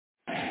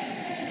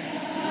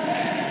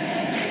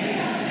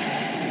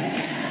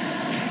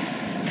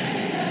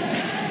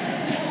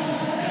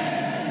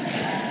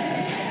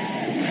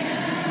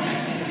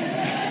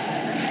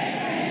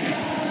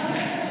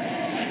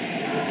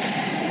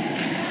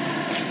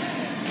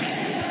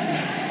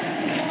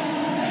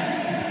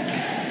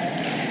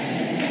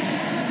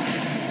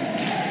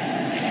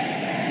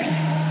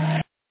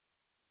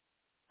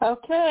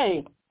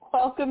Okay,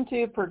 welcome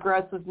to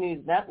Progressive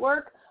News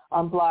Network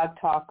on Blog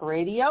Talk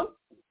Radio.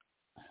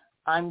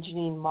 I'm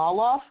Jeanine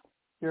Molloff,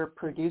 your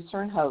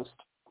producer and host.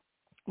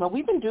 Well,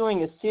 we've been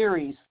doing a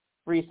series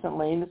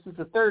recently, and this is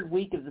the third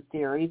week of the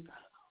series,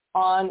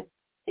 on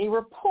a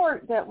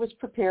report that was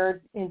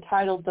prepared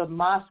entitled the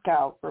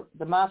Moscow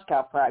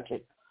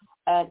Project.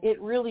 And it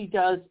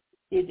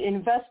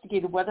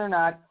investigated whether or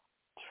not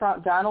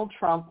Donald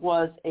Trump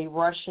was a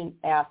Russian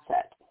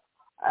asset.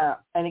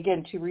 And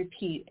again, to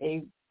repeat,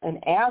 an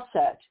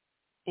asset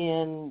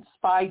in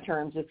spy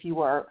terms, if you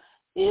were,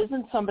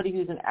 isn't somebody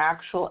who's an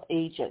actual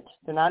agent.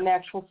 They're not an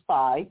actual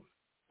spy,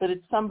 but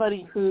it's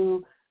somebody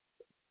who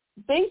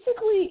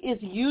basically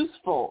is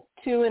useful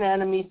to an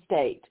enemy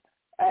state.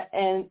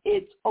 And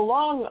it's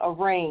along a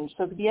range.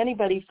 So it could be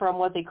anybody from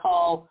what they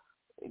call,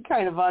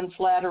 kind of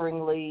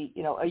unflatteringly,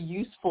 a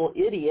useful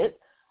idiot,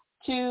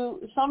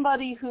 to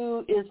somebody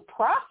who is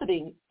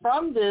profiting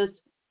from this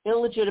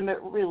illegitimate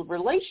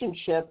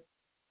relationship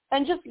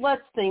and just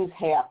lets things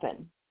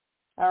happen.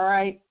 All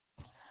right?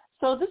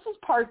 So this is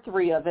part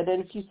 3 of it.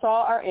 And if you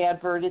saw our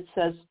advert, it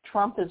says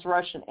Trump is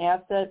Russian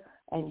asset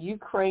and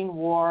Ukraine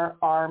war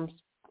arms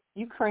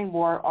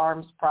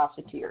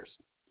profiteers.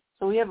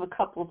 So we have a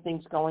couple of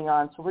things going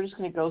on. So we're just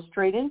going to go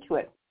straight into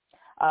it.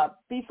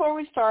 Before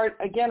we start,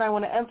 again, I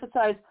want to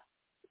emphasize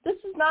this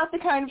is not the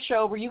kind of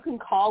show where you can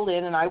call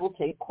in and I will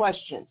take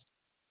questions.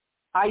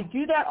 I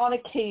do that on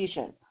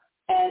occasion.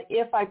 And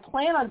if I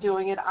plan on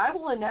doing it, I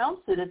will announce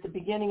it at the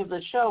beginning of the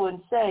show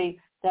and say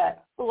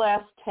that the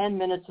last 10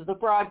 minutes of the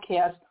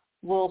broadcast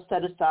will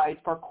set aside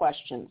for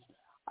questions.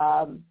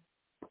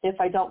 If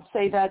I don't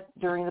say that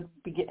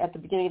at the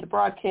beginning of the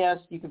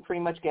broadcast, you can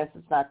pretty much guess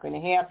it's not going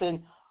to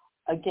happen.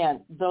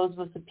 Again, those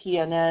with the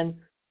PNN,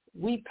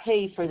 we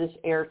pay for this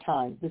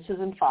airtime. This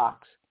isn't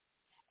Fox.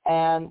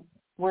 And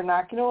we're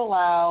not going to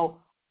allow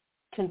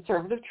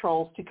conservative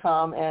trolls to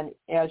come and,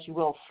 as you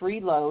will,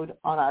 freeload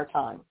on our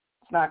time.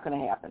 Not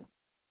going to happen.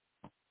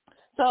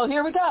 So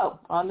here we go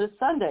on this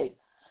Sunday.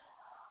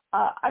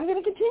 I'm going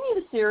to continue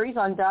the series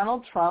on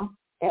Donald Trump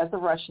as a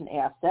Russian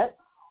asset.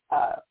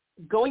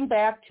 Going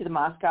back to the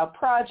Moscow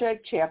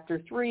Project,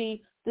 Chapter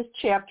 3, this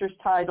chapter is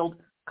titled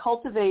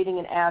Cultivating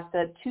an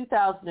Asset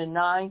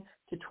 2009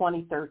 to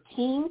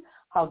 2013,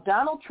 How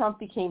Donald Trump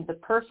Became the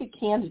Perfect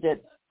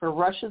Candidate for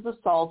Russia's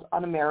Assault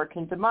on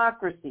American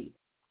Democracy.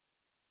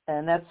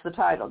 And that's the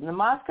title. And the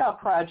Moscow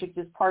Project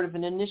is part of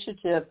an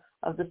initiative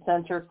of the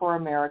Center for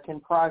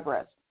American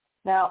Progress.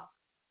 Now,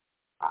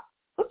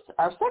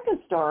 our second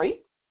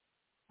story,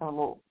 a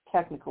little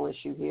technical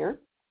issue here.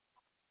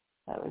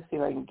 Let's see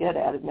if I can get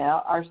at it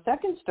now. Our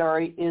second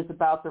story is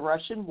about the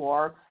Russian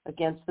war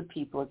against the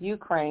people of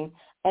Ukraine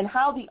and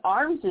how the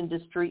arms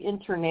industry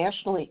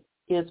internationally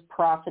is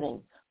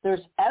profiting.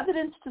 There's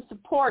evidence to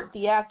support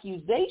the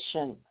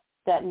accusation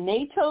that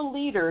NATO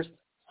leaders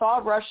saw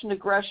Russian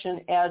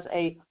aggression as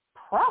a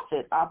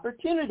profit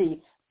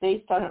opportunity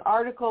based on an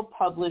article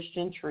published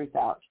in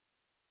Truthout.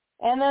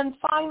 And then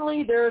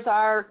finally, there's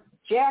our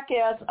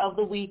Jackass of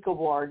the Week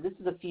award. This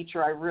is a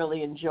feature I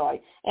really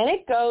enjoy. And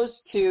it goes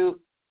to,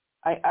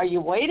 are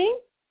you waiting?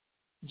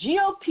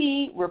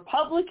 GOP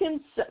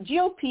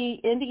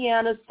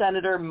Indiana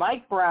Senator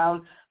Mike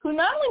Braun, who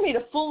not only made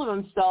a fool of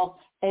himself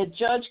at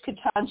Judge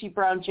Ketanji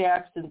Brown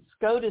Jackson's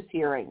SCOTUS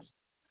hearings.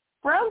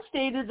 Braun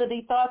stated that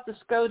he thought the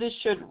SCOTUS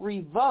should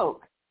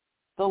revoke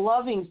the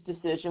Loving's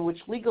decision,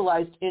 which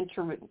legalized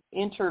interracial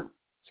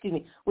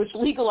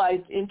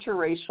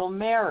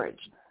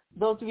marriage.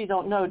 Those of you who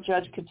don't know,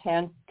 Judge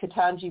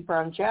Ketanji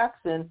Brown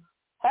Jackson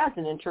has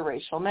an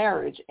interracial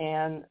marriage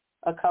and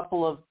a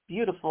couple of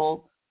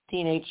beautiful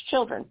teenage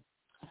children.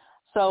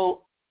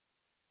 So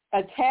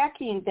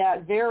attacking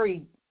that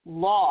very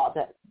law,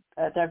 that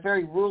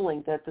very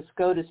ruling that the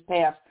SCOTUS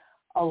passed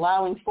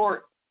allowing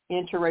for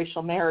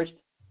interracial marriage,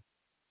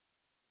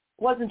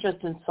 wasn't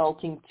just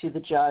insulting to the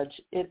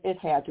judge. It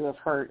had to have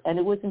hurt, and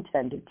it was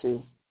intended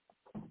to.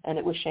 And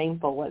it was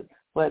shameful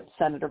what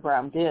Senator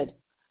Braun did.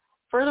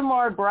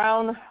 Furthermore,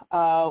 Braun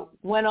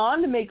went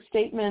on to make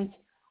statements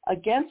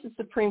against the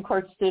Supreme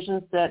Court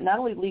decisions that not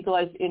only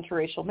legalized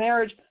interracial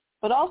marriage,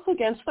 but also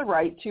against the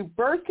right to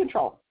birth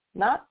control,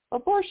 not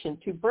abortion,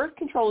 to birth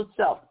control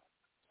itself.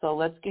 So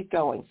let's get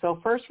going. So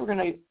first, we're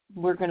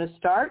going to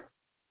start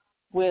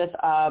with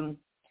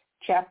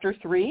Chapter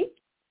 3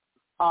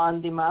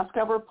 on the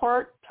Moscow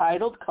report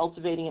titled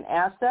Cultivating an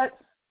Asset.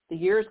 The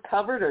years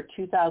covered are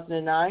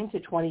 2009 to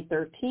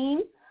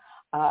 2013.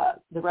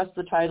 The rest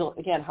of the title,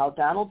 again, How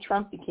Donald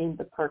Trump Became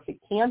the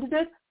Perfect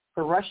Candidate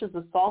for Russia's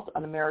Assault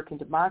on American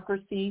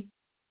Democracy.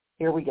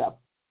 Here we go.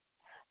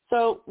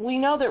 So we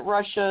know that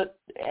Russia,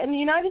 and the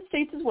United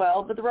States as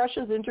well, but the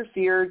Russia's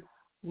interfered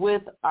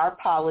with our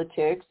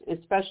politics,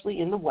 especially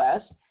in the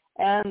West.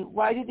 And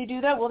why did they do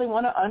that? Well, they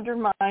want to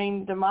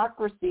undermine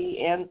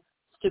democracy and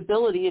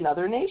stability in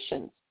other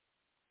nations.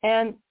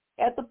 And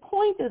at the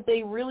point that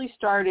they really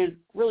started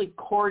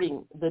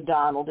courting the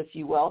Donald, if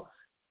you will,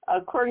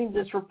 according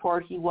to this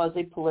report, he was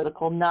a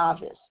political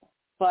novice.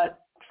 But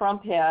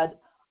Trump had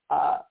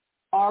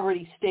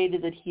already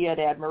stated that he had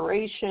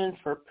admiration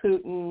for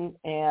Putin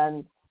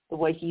and the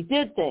way he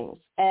did things.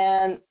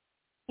 And,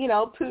 you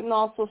know, Putin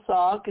also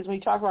saw, because when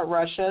we talk about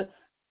Russia,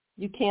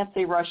 you can't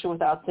say Russia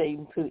without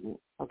saying Putin,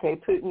 okay?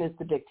 Putin is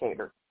the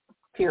dictator,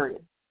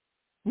 period.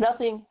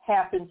 Nothing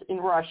happens in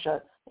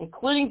Russia,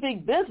 including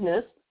big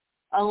business,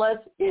 unless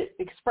it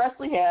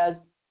expressly has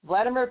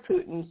Vladimir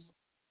Putin's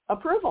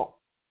approval.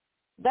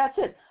 That's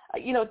it.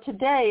 You know,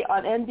 today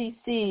on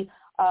NBC,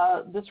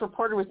 this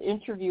reporter was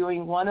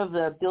interviewing one of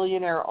the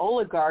billionaire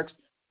oligarchs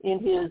in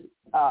his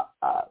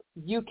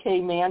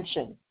UK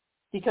mansion,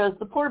 because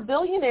the poor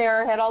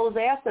billionaire had all his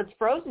assets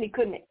frozen. He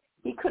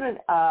couldn't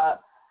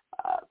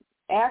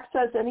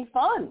access any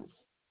funds,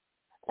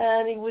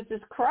 and he was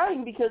just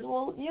crying because,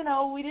 well, you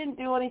know, we didn't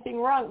do anything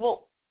wrong.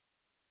 Well,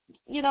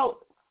 you know,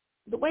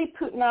 the way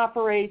Putin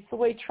operates, the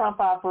way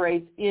Trump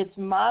operates, is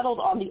modeled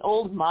on the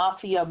old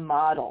mafia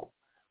model,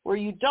 where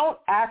you don't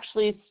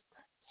actually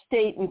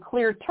state in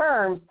clear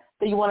terms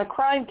that you want a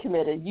crime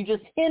committed. You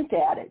just hint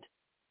at it.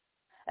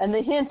 And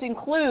the hint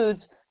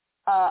includes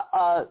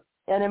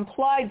an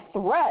implied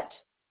threat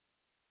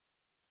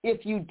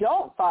if you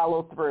don't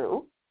follow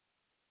through,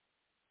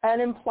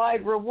 and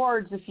implied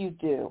rewards if you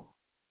do.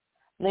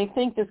 And they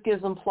think this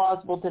gives them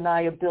plausible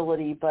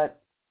deniability,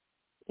 but,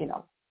 you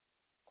know,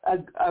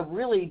 a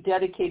really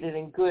dedicated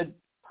and good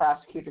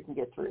prosecutor can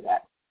get through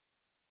that.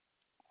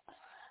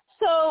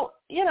 So,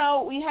 you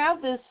know, we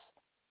have this,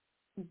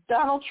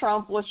 Donald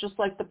Trump was just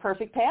like the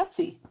perfect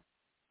patsy,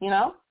 you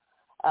know.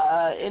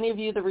 Any of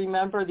you that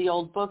remember the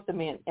old book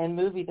and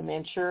movie, The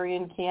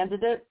Manchurian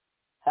Candidate?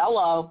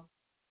 Hello.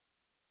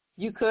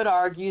 You could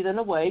argue that in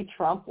a way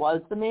Trump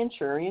was the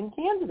Manchurian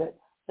Candidate,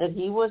 that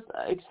he was,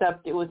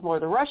 except it was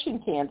more the Russian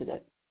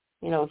candidate.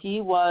 You know,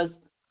 he was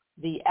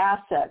the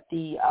asset,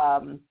 the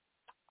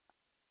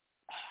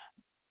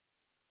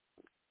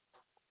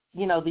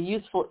the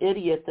useful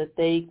idiot that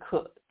they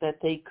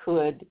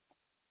could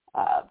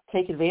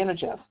take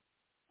advantage of.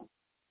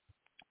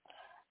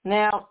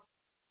 Now,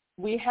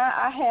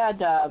 I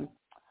had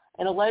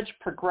an alleged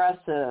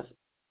progressive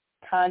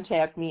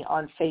contact me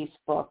on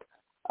Facebook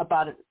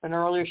about an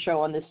earlier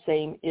show on this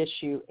same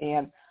issue,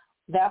 and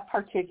that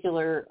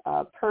particular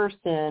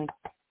person,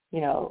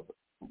 you know,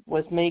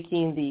 was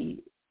making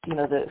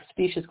the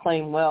specious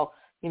claim, well,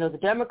 you know, the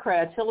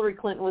Democrats, Hillary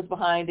Clinton was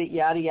behind it,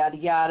 yada, yada,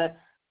 yada.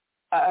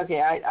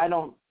 Okay, I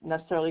don't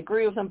necessarily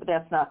agree with him, but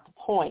that's not the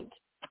point.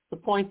 The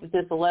point that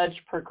this alleged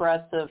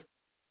progressive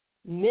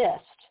missed,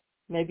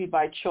 maybe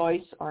by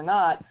choice or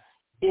not,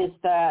 is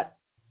that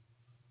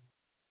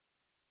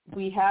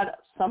we had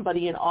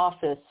somebody in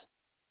office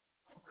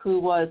who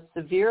was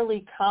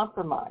severely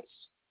compromised,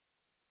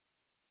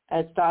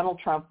 as Donald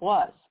Trump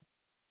was.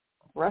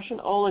 Russian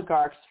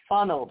oligarchs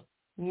funneled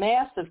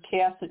massive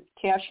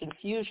cash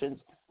infusions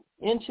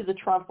into the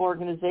Trump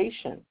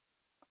organization,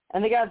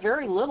 and they got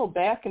very little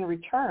back in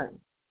return.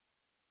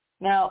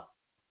 Now,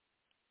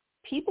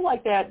 people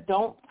like that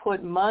don't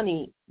put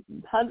money,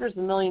 hundreds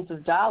of millions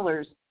of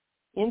dollars,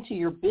 into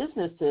your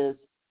businesses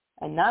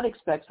and not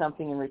expect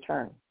something in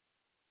return.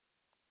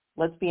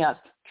 Let's be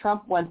honest.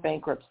 Trump went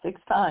bankrupt 6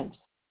 times.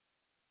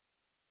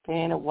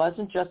 Okay, and it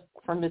wasn't just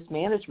for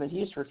mismanagement.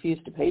 He just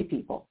refused to pay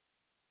people.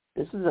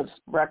 This is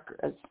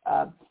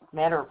a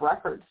matter of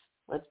records.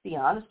 Let's be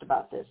honest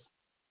about this.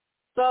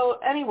 So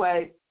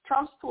anyway,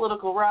 Trump's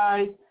political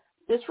rise.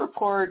 This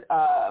report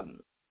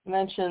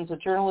mentions a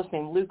journalist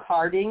named Luke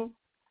Harding.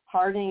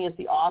 Harding is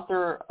the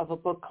author of a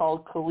book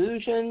called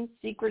Collusion,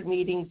 Secret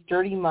Meetings,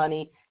 Dirty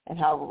Money, and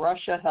How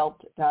Russia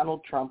Helped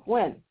Donald Trump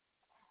Win.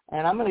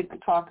 And I'm going to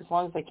talk as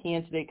long as I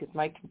can today because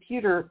my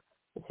computer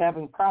is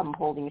having a problem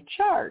holding a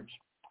charge.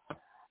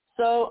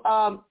 So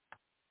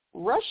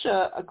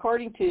Russia,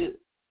 according to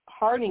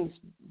Harding's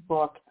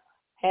book,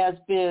 has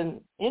been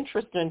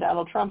interested in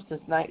Donald Trump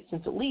since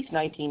at least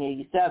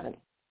 1987.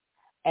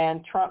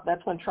 And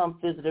that's when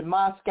Trump visited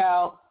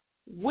Moscow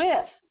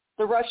with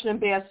the Russian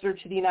ambassador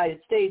to the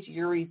United States,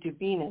 Yuri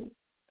Dubinin.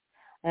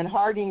 And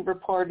Harding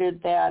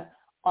reported that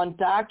on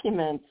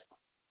documents,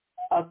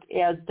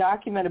 as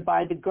documented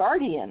by The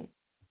Guardian,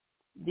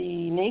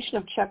 the nation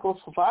of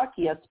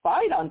Czechoslovakia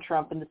spied on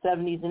Trump in the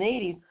 70s and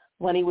 80s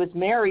when he was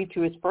married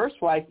to his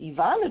first wife,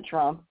 Ivana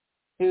Trump,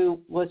 who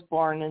was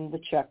born in the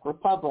Czech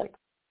Republic.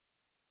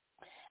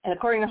 And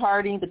according to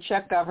Harding, the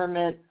Czech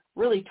government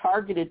really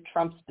targeted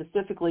Trump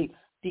specifically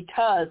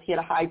because he had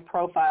a high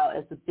profile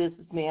as a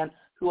businessman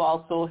who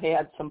also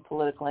had some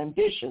political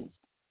ambitions.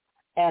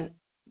 And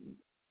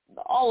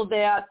all of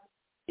that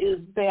is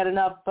bad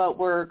enough, but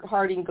where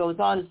Harding goes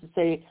on is to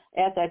say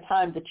at that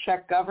time the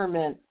Czech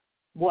government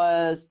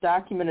was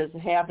documented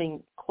as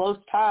having close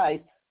ties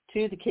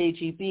to the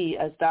KGB,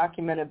 as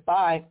documented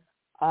by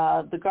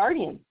The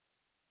Guardian.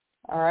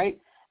 All right?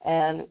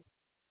 And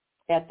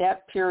at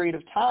that period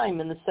of time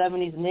in the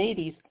 70s and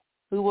 80s,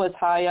 who was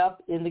high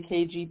up in the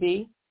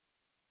KGB?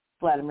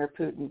 Vladimir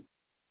Putin.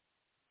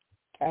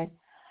 Okay?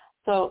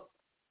 So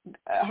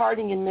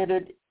Harding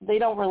admitted they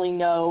don't really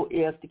know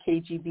if the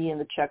KGB and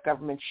the Czech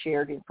government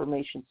shared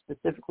information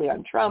specifically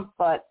on Trump,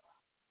 but,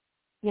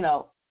 you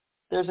know,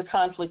 there's a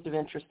conflict of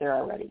interest there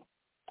already.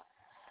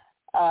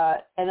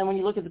 And then when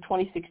you look at the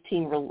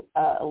 2016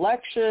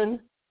 election,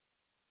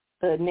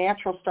 the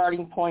natural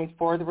starting point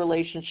for the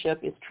relationship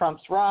is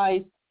Trump's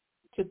rise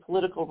to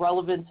political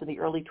relevance in the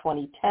early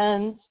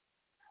 2010s.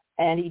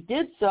 And he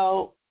did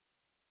so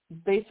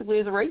basically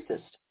as a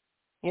racist.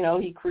 You know,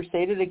 he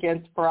crusaded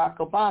against Barack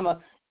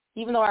Obama,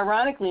 even though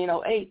ironically in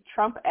 2008,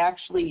 Trump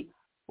actually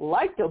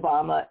liked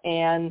Obama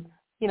and,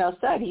 you know,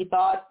 said he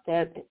thought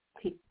that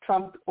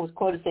Trump was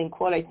quoted saying,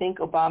 quote, I think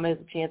Obama has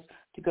a chance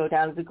to go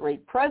down as a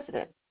great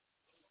president.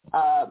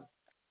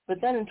 But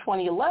then in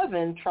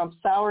 2011, Trump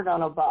soured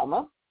on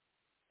Obama,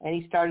 and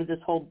he started this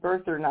whole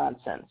birther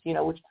nonsense, you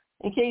know, which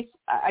in case,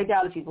 I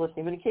doubt if he's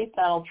listening, but in case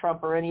Donald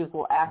Trump or any of his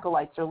little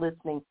acolytes are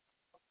listening,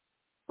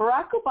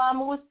 Barack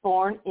Obama was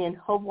born in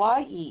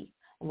Hawaii.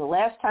 And the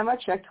last time I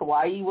checked,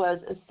 Hawaii was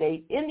a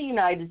state in the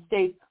United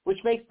States,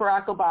 which makes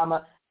Barack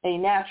Obama a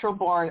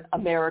natural-born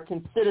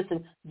American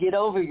citizen. Get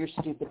over your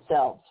stupid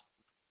selves.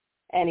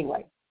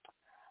 Anyway,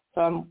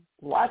 so I'm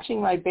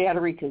watching my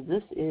battery because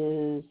this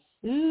is,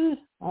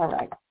 all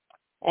right.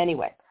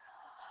 Anyway.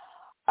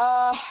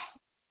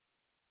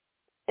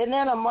 And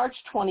then on March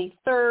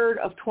 23rd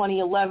of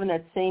 2011,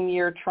 that same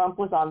year, Trump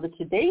was on the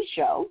Today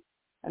Show,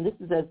 and this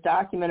is as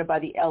documented by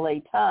the LA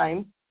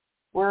Times,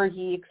 where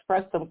he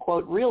expressed some,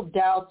 quote, real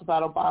doubts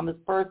about Obama's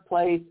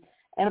birthplace.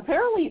 And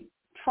apparently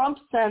Trump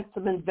sent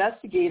some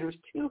investigators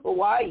to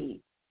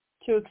Hawaii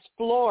to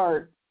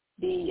explore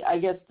the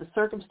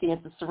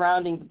circumstances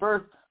surrounding the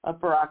birth of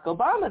Barack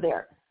Obama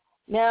there.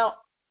 Now,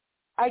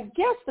 I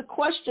guess the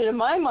question in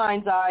my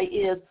mind's eye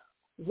is,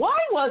 why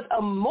was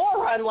a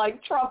moron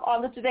like Trump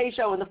on the Today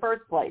Show in the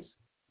first place?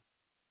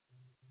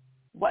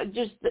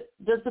 Does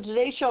the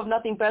Today Show have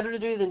nothing better to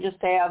do than just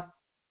to have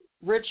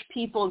rich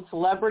people and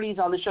celebrities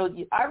on the show?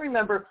 I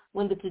remember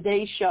when the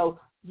Today Show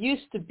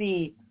used to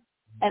be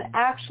an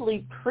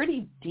actually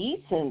pretty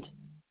decent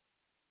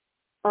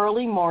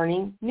early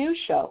morning news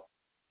show.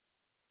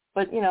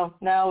 But, you know,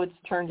 now it's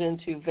turned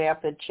into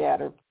vapid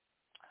chatter.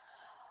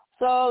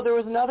 So there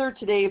was another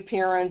Today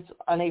appearance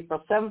on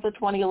April 7th of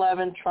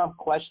 2011. Trump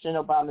questioned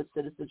Obama's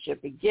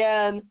citizenship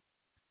again.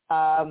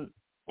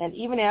 And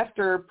even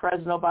after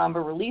President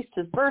Obama released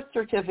his birth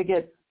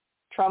certificate,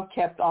 Trump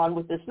kept on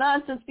with this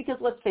nonsense because,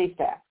 let's face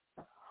that,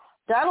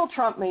 Donald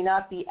Trump may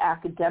not be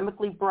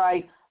academically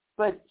bright,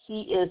 but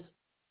he is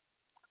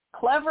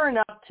clever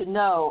enough to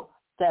know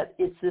that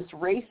it's this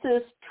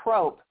racist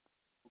trope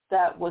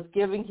that was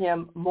giving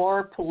him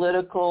more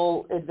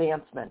political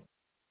advancement,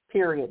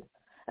 period.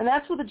 And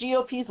that's what the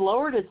GOP's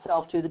lowered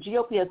itself to. The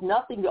GOP has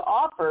nothing to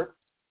offer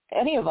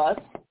any of us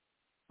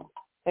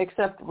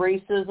except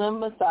racism,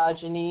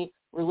 misogyny,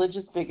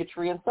 religious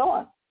bigotry, and so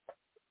on.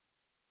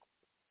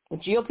 The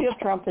GOP of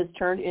Trump has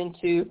turned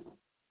into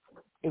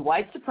a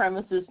white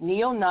supremacist,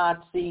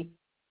 neo-Nazi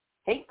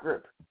hate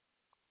group,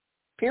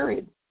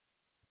 period.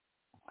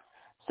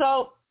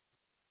 So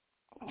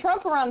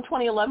Trump around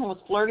 2011 was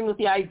flirting with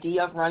the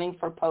idea of running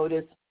for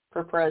POTUS,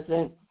 for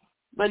president,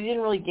 but he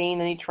didn't really gain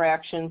any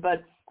traction.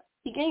 But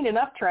he gained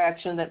enough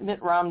traction that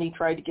Mitt Romney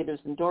tried to get his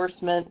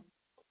endorsement.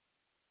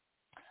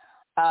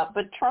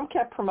 But Trump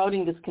kept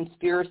promoting this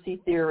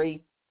conspiracy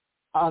theory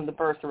on the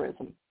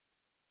birtherism.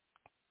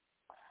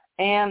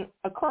 And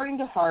according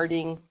to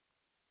Harding,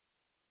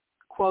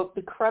 quote,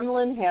 the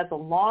Kremlin has a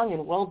long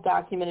and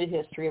well-documented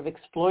history of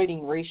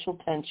exploiting racial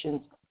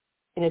tensions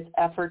in its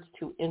efforts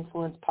to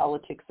influence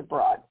politics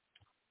abroad.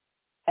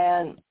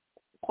 And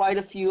quite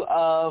a few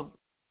of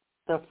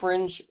the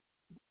fringe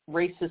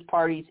racist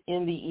parties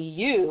in the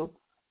EU,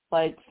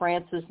 like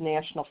France's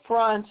National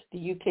Front,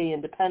 the UK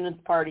Independence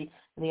Party,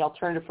 and the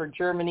Alternative for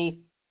Germany,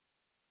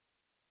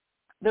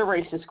 they're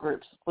racist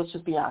groups. Let's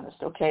just be honest,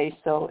 okay?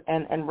 So,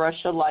 and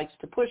Russia likes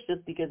to push this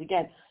because,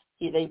 again,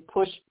 they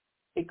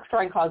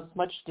try and cause as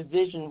much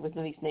division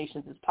within these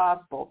nations as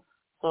possible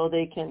so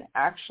they can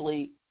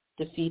actually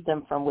defeat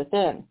them from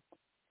within.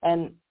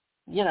 And,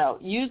 you know,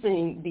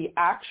 using the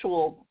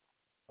actual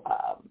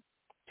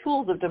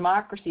tools of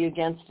democracy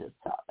against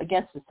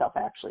itself,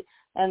 actually.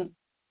 And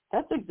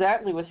that's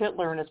exactly what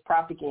Hitler and his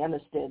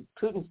propagandists did.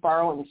 Putin's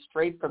borrowing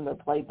straight from their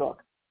playbook.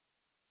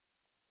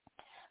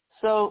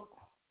 So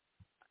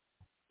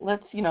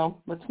let's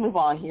move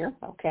on here,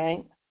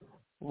 okay?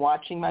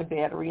 Watching my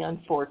battery,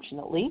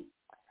 unfortunately.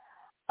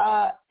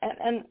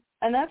 And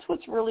that's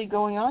what's really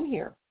going on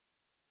here.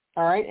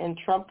 All right, and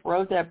Trump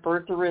wrote that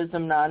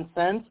birtherism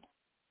nonsense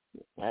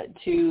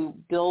to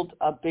build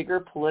a bigger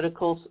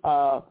political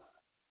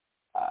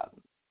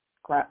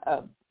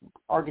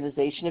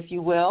organization, if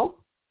you will.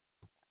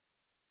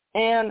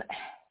 And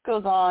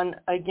goes on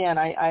again.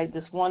 I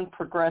this one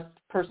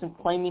person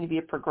claiming to be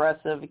a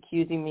progressive,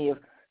 accusing me of,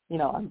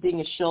 I'm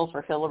being a shill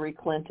for Hillary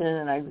Clinton,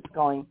 and I was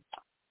going,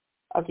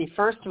 okay,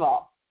 first of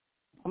all,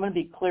 I'm going to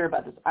be clear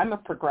about this. I'm a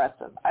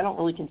progressive. I don't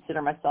really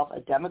consider myself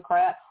a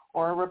Democrat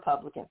or a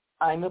Republican.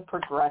 I'm a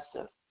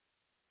progressive,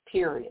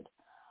 period.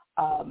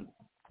 And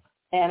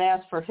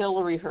as for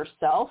Hillary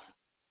herself,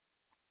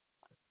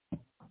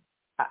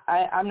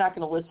 I'm not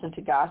going to listen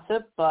to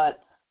gossip,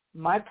 but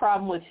my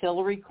problem with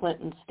Hillary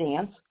Clinton's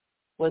stance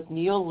was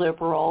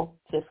neoliberal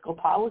fiscal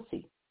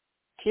policy,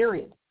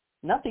 period.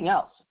 Nothing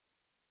else.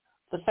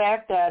 The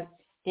fact that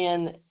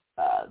in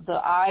the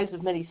eyes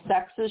of many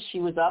sexes she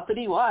was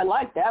uppity, well, I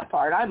like that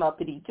part. I'm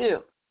uppity too.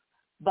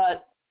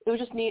 But it was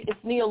just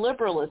it's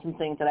neoliberalism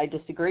things that I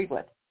disagreed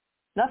with.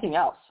 Nothing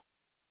else.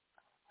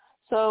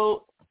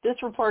 So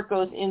this report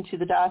goes into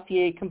the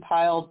dossier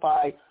compiled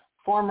by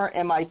former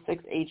MI6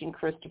 agent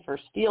Christopher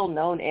Steele,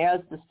 known as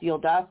the Steele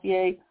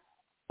dossier.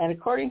 And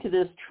according to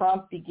this,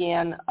 Trump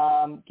began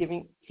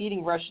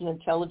feeding Russian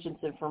intelligence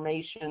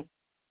information,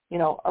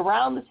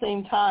 around the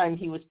same time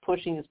he was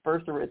pushing this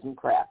birtherism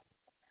crap.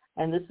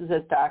 And this is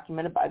as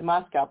documented by the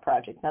Moscow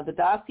Project. Now, the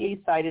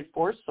dossier cited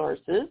 4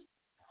 sources.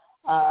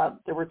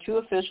 There were 2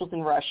 officials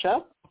in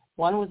Russia.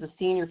 One was a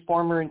senior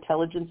former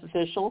intelligence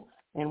official,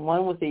 and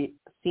one was a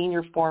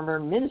senior former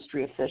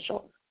ministry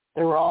official.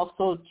 There were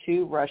also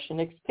 2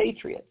 Russian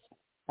expatriates.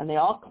 And they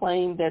all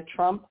claimed that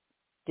Trump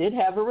did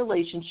have a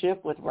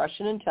relationship with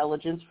Russian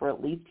intelligence for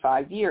at least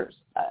 5 years.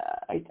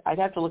 I'd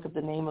have to look up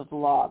the name of the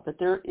law, but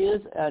there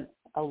is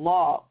a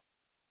law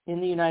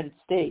in the United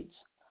States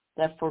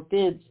that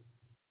forbids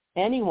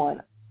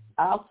anyone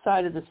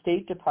outside of the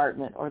State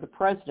Department or the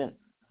president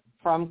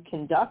from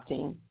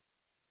conducting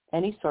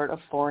any sort of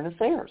foreign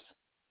affairs.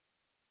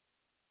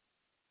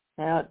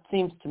 Now, it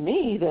seems to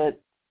me that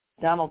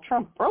Donald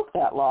Trump broke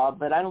that law,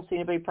 but I don't see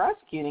anybody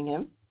prosecuting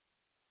him.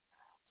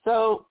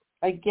 So,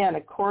 again,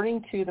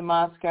 according to the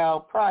Moscow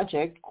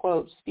Project,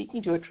 quote,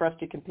 speaking to a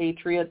trusted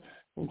compatriot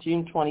in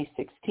June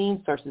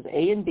 2016, sources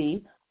A and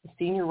B, a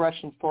senior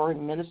Russian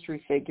foreign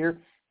ministry figure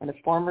and a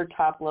former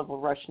top-level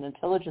Russian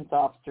intelligence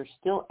officer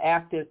still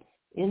active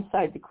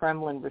inside the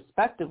Kremlin,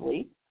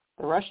 respectively,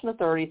 the Russian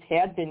authorities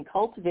had been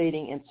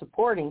cultivating and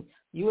supporting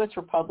U.S.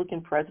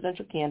 Republican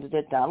presidential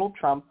candidate Donald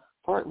Trump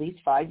for at least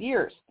 5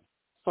 years.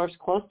 Source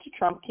close to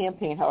Trump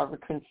campaign, however,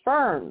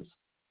 confirms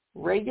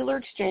regular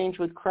exchange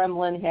with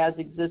Kremlin has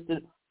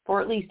existed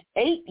for at least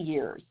 8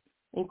 years,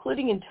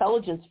 including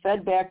intelligence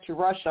fed back to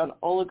Russia on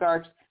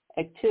oligarchs'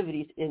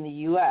 activities in the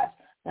U.S.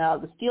 Now,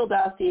 the Steele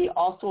dossier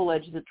also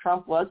alleges that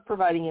Trump was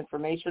providing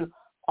information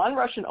on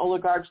Russian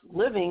oligarchs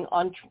living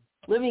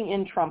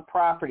in Trump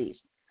properties.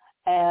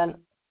 And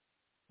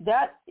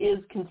that is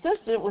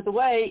consistent with the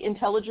way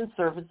intelligence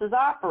services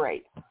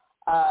operate.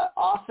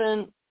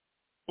 Often,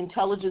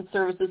 intelligence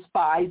services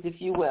spies, if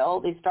you will,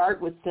 they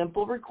start with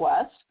simple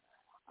requests,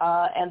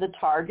 and the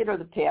target or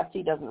the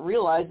patsy doesn't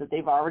realize that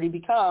they've already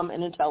become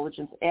an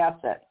intelligence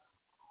asset.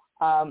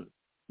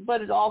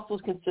 But it also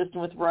is consistent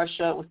with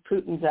Russia, with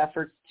Putin's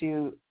efforts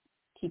to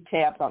keep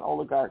tabs on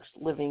oligarchs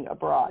living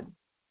abroad.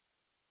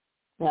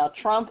 Now,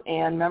 Trump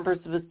and members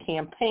of his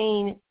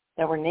campaign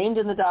that were named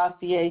in the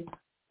dossier,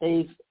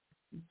 they've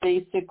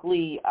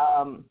basically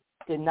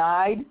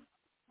denied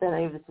that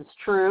any of this is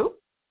true.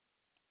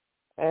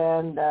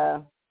 And,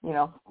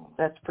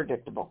 that's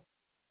predictable.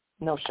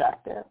 No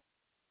shock there.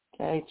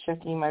 Okay,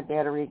 checking my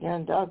battery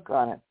again.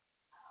 Doggone it.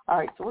 All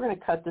right, so we're going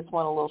to cut this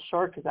one a little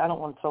short because I don't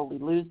want to totally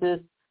lose this.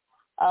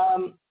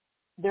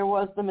 There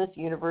was the Miss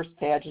Universe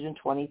pageant in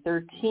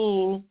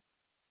 2013.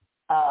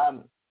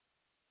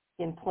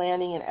 In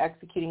planning and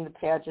executing the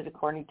pageant,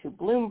 according to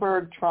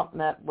Bloomberg, Trump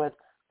met with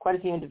quite a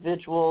few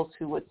individuals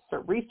who would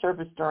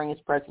resurface during his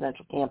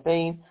presidential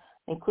campaign,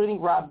 including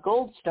Rob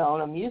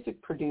Goldstone, a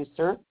music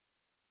producer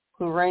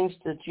who arranged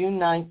the June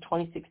 9,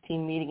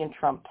 2016 meeting in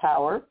Trump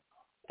Tower,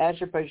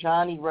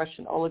 Azerbaijani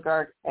Russian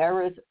oligarch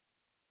Aris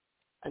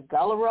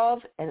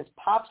Agalarov, and his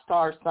pop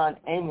star son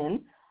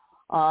Emin,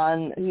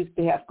 on whose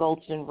behalf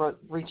Goldstone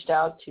reached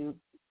out to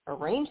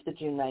arrange the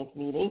June 9th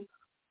meeting.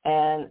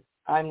 And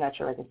I'm not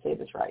sure I can say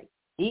this right.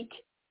 Ik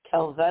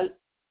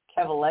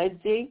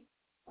Kavaledze,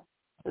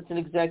 that's an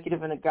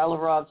executive in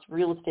Agalarov's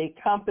real estate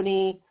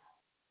company.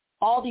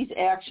 All these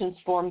actions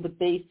form the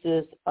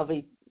basis of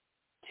a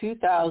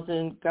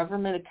 2000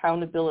 Government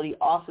Accountability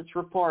Office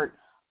report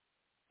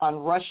on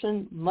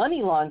Russian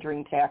money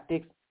laundering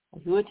tactics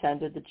and who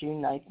attended the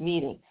June 9th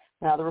meeting.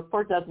 Now, the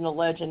report doesn't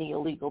allege any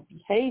illegal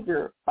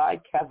behavior by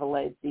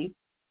Kavaledze.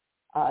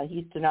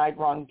 He's denied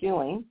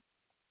wrongdoing.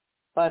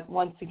 But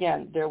once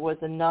again, there was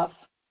enough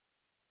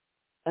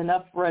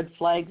red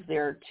flags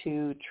there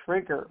to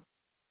trigger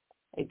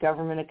a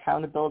Government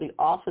Accountability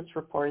Office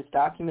report as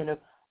documented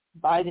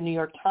by the New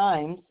York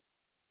Times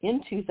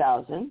in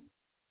 2000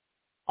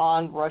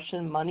 on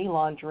Russian money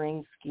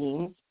laundering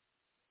schemes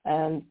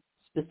and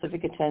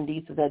specific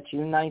attendees of that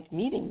June 9th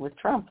meeting with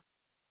Trump.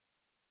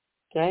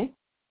 Okay?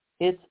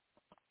 It's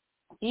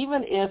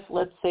even if,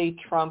 let's say,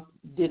 Trump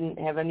didn't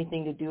have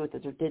anything to do with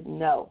this or didn't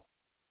know,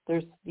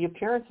 there's the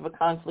appearance of a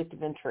conflict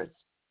of interest.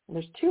 And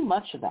there's too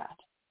much of that.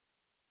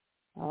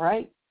 All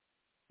right?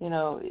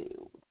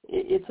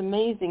 It's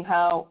amazing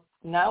how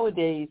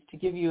nowadays, to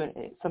give you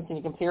something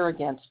to compare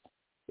against,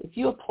 if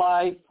you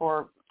apply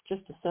for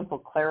just a simple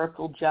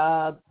clerical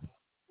job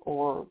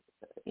or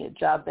a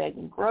job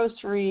bagging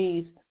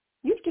groceries,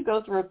 you have to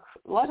go through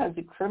a lot of times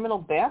a criminal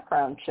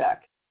background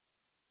check.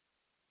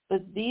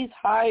 But these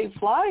high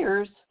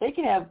flyers, they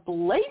can have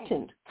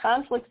blatant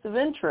conflicts of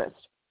interest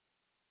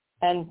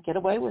and get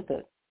away with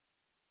it.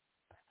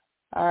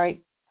 All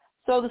right.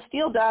 So the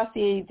Steele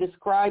dossier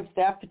describes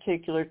that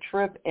particular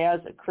trip as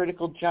a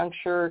critical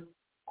juncture,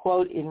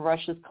 quote, in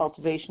Russia's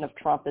cultivation of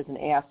Trump as an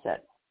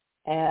asset.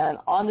 And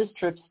on this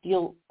trip,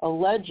 Steele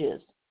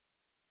alleges,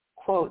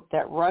 quote,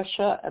 that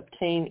Russia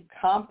obtained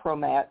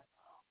compromat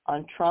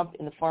on Trump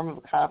in the form of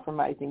a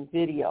compromising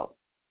video.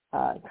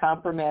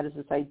 Compromat is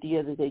this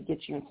idea that they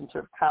get you in some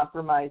sort of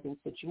compromising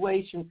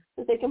situation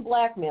that they can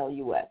blackmail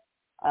you with.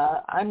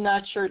 I'm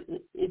not sure.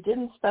 It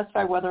didn't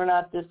specify whether or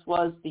not this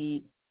was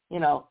the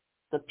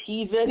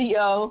P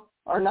video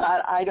or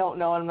not. I don't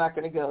know. I'm not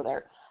going to go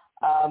there.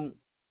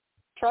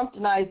 Trump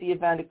denies the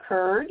event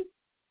occurred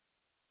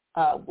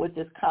with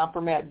this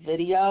compromat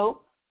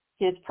video.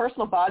 His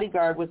personal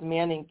bodyguard was a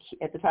man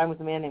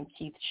named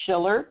Keith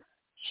Schiller.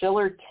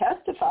 Schiller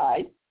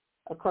testified,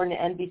 according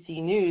to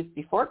NBC News,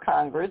 before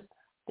Congress,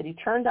 that he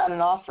turned down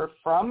an offer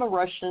from a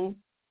Russian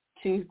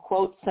to,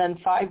 quote, send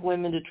 5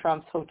 women to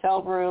Trump's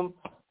hotel room.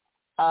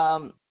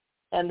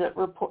 And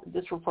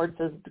this report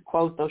says,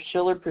 quote, though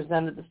Schiller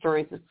presented the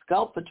story as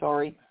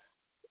exculpatory,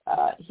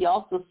 he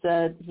also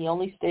said he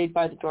only stayed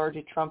by the door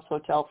to Trump's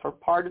hotel for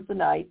part of the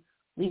night,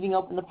 leaving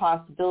open the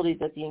possibility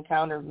that the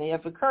encounter may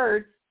have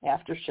occurred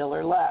after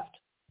Schiller left.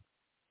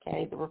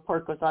 Okay, the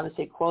report goes on to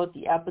say, quote,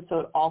 the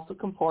episode also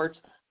comports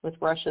with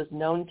Russia's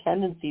known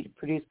tendency to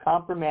produce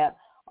compromat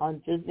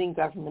on visiting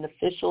government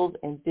officials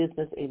and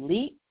business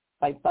elite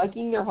by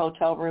bugging their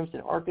hotel rooms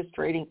and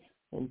orchestrating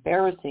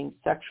embarrassing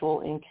sexual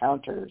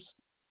encounters.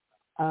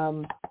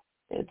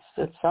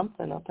 It's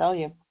something, I'll tell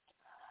you.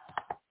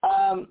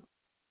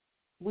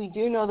 We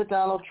do know that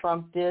Donald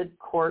Trump did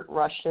court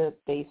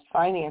Russia-based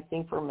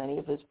financing for many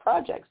of his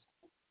projects,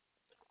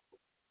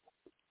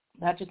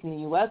 not just in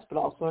the U.S., but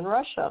also in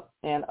Russia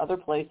and other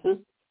places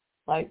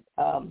like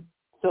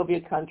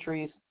Soviet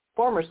countries,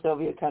 former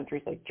Soviet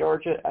countries like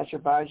Georgia,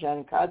 Azerbaijan,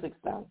 and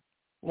Kazakhstan.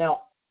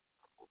 Now,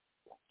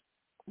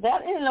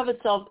 that in and of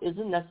itself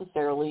isn't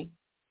necessarily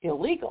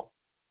illegal,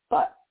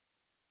 but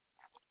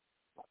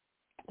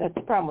that's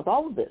the problem with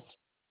all of this.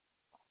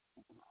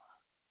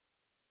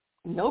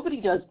 Nobody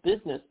does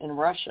business in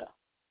Russia,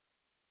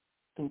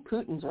 in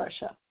Putin's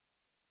Russia,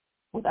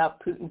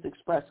 without Putin's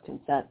express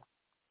consent.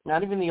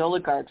 Not even the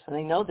oligarchs, and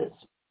they know this.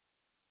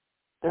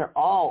 They're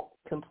all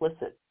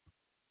complicit.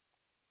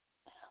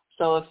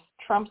 So if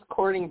Trump's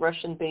courting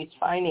Russian-based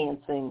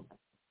financing,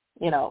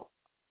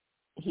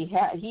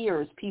 he or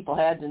his people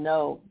had to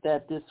know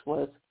that this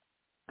was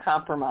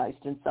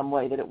compromised in some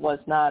way, that it was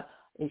not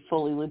a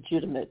fully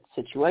legitimate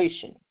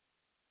situation.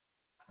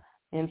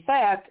 In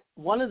fact,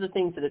 one of the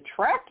things that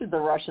attracted the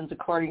Russians,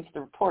 according to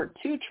the report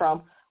to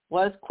Trump,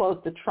 was,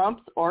 quote, the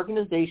Trump's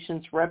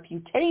organization's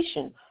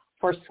reputation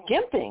for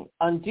skimping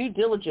on due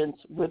diligence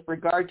with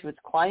regard to its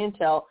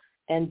clientele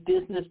and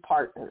business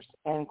partners,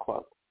 end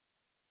quote.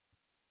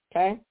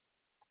 Okay?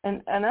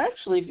 And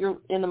actually, if you're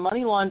in the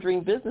money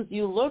laundering business,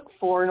 you look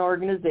for an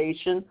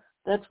organization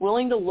that's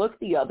willing to look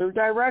the other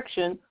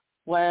direction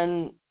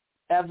when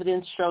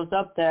evidence shows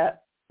up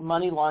that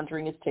money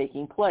laundering is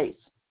taking place.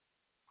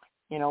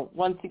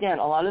 Once again,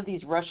 a lot of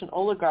these Russian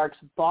oligarchs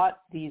bought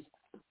these,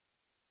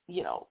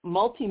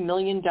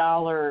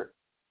 multi-million-dollar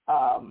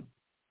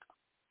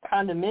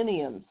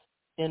condominiums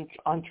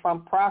on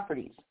Trump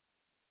properties,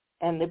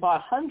 and they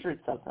bought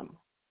hundreds of them,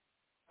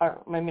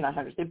 or maybe not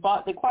hundreds. They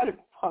quite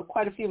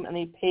a few, and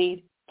they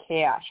paid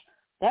cash.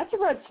 That's a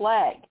red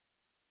flag.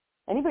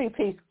 Anybody who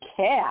pays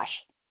cash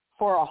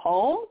for a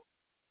home,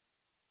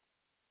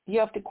 you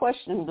have to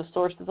question the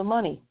source of the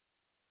money.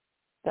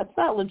 That's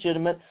not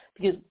legitimate,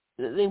 because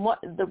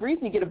the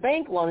reason you get a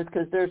bank loan is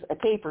because there's a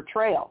paper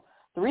trail.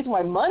 The reason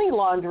why money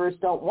launderers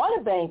don't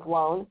want a bank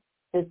loan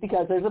is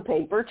because there's a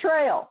paper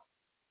trail.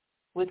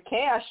 With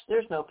cash,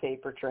 there's no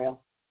paper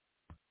trail.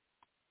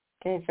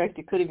 Okay, in fact,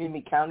 it could even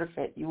be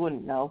counterfeit. You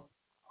wouldn't know.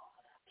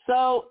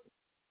 So,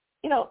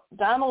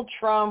 Donald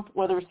Trump,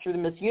 whether it was through the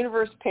Miss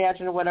Universe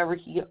pageant or whatever,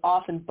 he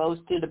often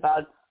boasted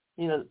about,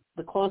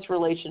 the close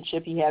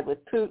relationship he had with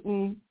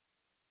Putin.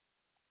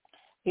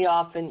 He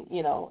often,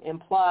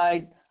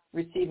 implied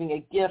receiving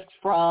a gift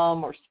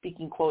from or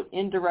speaking, quote,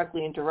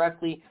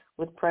 indirectly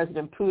with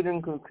President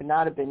Putin, who could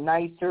not have been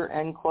nicer,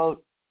 end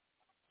quote.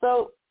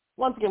 So,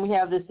 once again, we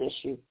have this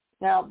issue.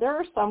 Now, there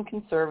are some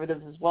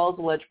conservatives as well as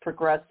alleged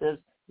progressives,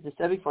 as I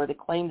said before, that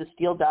claim the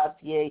Steele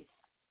dossier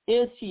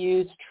is, to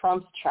use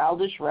Trump's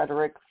childish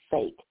rhetoric,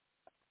 fake.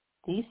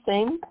 These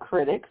same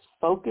critics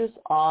focus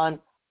on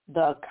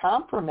the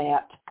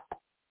compromat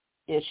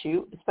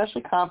issue,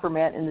 especially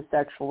compromat in the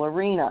sexual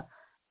arena.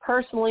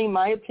 Personally,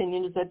 my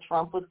opinion is that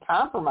Trump was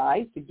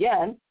compromised,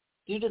 again,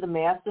 due to the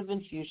massive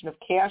infusion of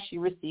cash he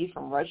received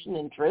from Russian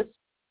interests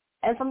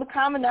and from the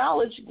common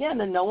knowledge, again,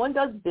 that no one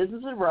does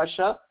business in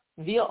Russia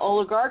via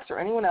oligarchs or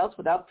anyone else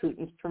without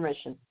Putin's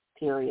permission,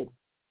 period.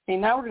 Okay,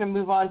 now we're going to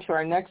move on to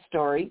our next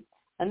story,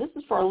 and this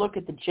is for a look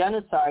at the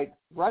genocide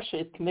Russia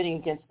is committing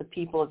against the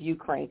people of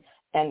Ukraine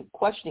and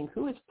questioning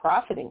who is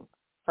profiting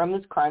from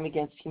this crime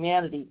against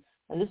humanity.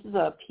 And this is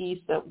a piece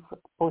that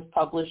was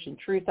published in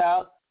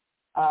Truthout.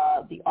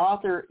 The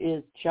author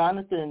is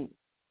Jonathan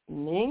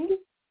Ming.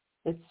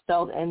 It's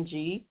spelled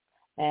Ng.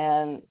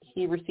 and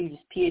he received his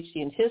PhD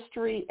in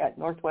history at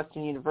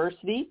Northwestern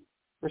University,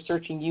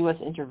 researching U.S.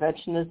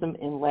 interventionism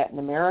in Latin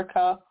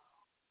America.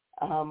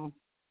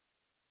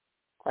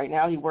 Right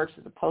now he works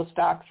as a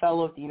postdoc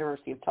fellow at the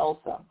University of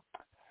Tulsa.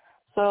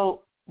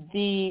 So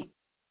the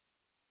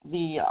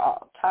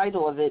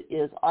title of it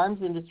is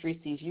Arms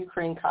Industry Sees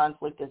Ukraine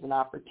Conflict as an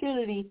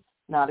Opportunity,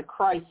 Not a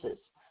Crisis.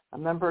 A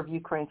member of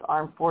Ukraine's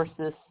armed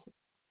forces.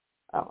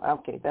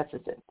 Okay, that's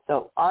just it.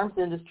 So Arms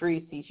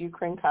Industry Sees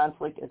Ukraine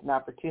Conflict as an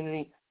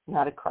Opportunity,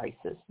 Not a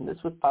Crisis. And this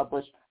was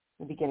published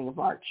in the beginning of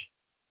March.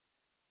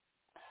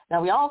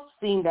 Now, we all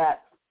seen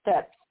that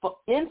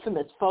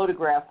infamous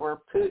photograph where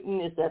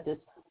Putin is at this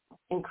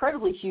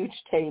incredibly huge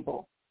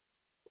table.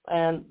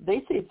 And they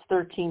say it's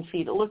 13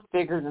 feet. It looks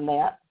bigger than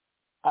that.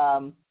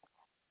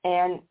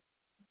 And,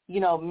 you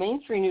know,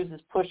 mainstream news is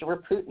pushing where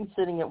Putin's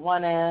sitting at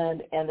one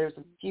end and there's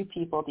a few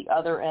people at the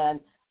other end,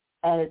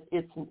 and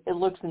it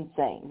looks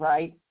insane,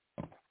 right?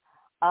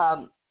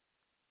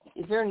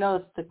 If you're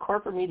noticed, the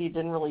corporate media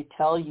didn't really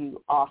tell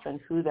you often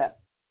who that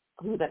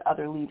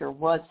other leader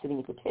was sitting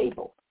at the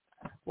table.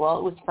 Well,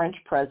 it was French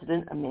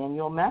President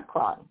Emmanuel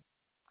Macron.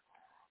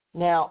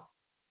 Now,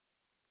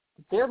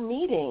 their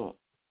meeting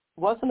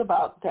wasn't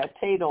about that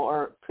table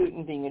or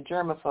Putin being a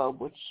germaphobe,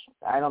 which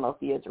I don't know if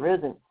he is or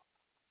isn't.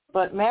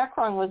 But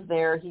Macron was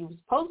there. He was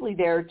supposedly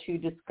there to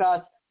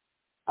discuss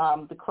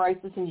the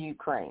crisis in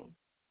Ukraine.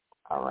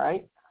 All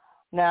right.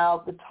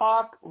 Now, the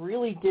talk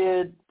really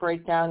did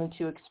break down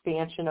into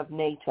expansion of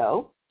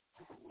NATO,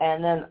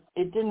 and then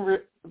it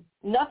didn't.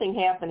 Nothing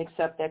happened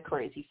except that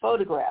crazy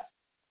photograph.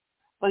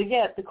 But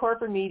again, the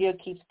corporate media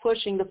keeps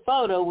pushing the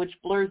photo, which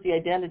blurs the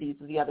identities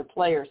of the other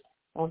players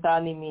and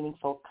without any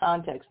meaningful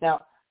context.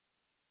 Now,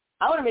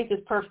 I want to make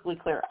this perfectly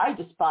clear. I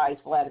despise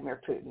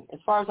Vladimir Putin. As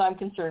far as I'm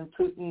concerned,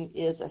 Putin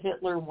is a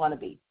Hitler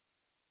wannabe,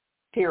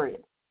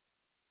 period.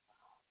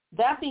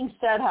 That being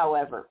said,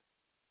 however,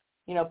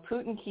 you know,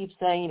 Putin keeps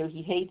saying, you know,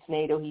 he hates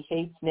NATO, he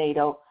hates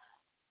NATO.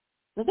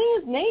 The thing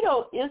is,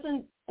 NATO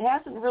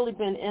hasn't really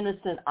been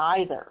innocent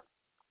either.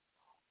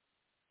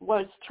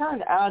 What's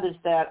turned out is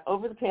that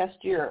over the past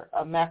year,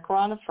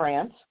 Macron of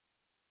France,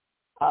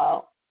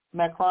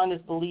 Macron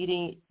is the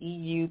leading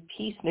EU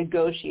peace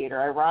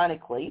negotiator,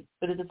 ironically,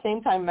 but at the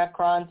same time,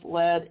 Macron's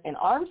led an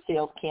arms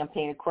sales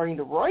campaign, according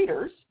to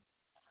Reuters,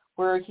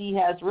 where he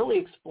has really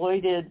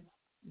exploited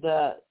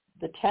the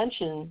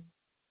tension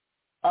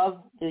of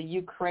the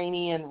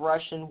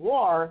Ukrainian-Russian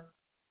war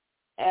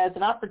as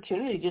an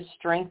opportunity to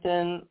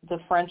strengthen the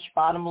French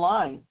bottom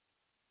line.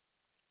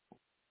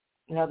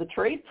 You know, the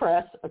trade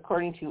press,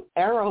 according to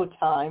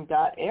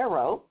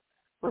Aerotime.aero,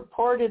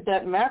 reported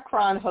that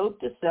Macron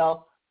hoped to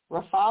sell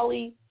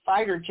Rafale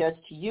fighter jets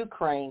to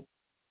Ukraine,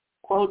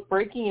 quote,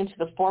 breaking into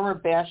the former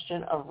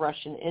bastion of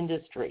Russian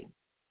industry,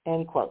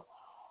 end quote.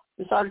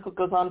 This article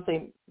goes on to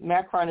say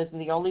Macron isn't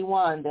the only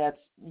one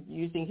that's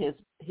using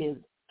his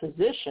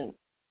position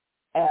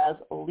as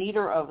a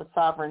leader of a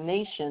sovereign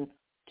nation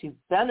to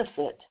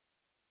benefit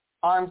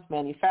arms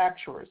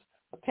manufacturers.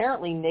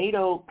 Apparently,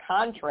 NATO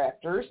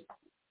contractors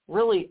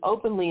really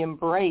openly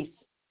embrace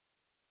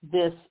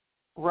this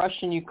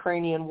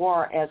Russian-Ukrainian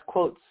war as,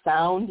 quote,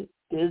 sound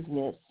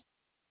business.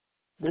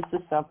 This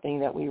is something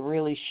that we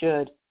really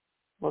should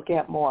look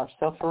at more.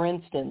 So, for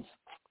instance,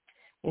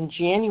 in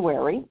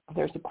January,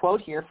 there's a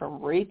quote here from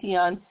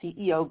Raytheon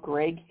CEO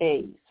Greg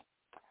Hayes.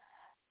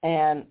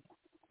 And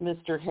the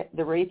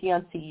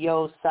Raytheon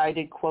CEO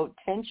cited, quote,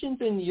 tensions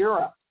in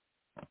Europe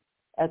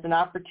as an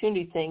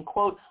opportunity, saying,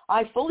 quote,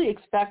 I fully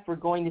expect we're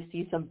going to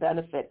see some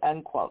benefit,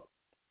 end quote.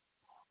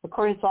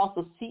 According to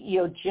also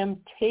CEO Jim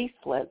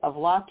Taslett of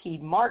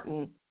Lockheed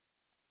Martin,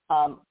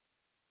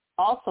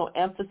 also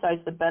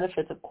emphasized the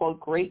benefits of, quote,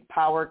 great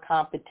power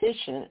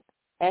competition,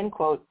 end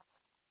quote,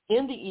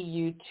 in the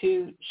EU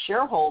to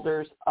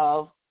shareholders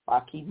of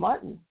Lockheed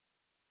Martin.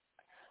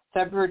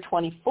 February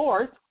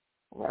 24th,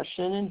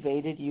 Russia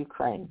invaded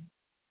Ukraine.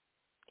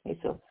 Okay,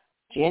 so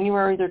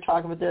January they're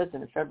talking about this,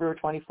 and February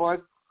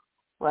 24th,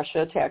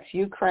 Russia attacks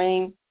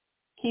Ukraine.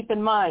 Keep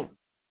in mind,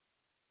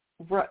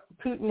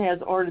 Putin has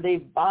ordered,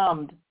 they've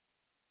bombed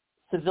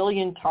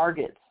civilian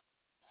targets,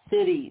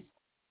 cities,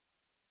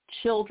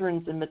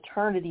 children's and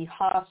maternity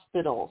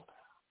hospitals,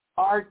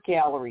 art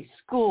galleries,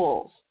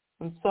 schools,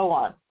 and so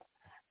on.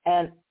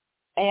 And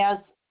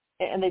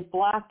they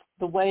blocked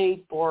the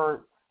way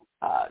for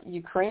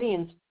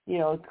Ukrainian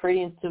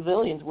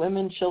civilians,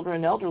 women, children,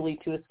 and elderly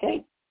to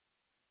escape.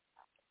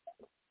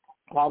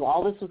 While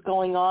all this was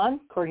going on,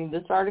 according to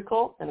this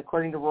article and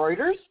according to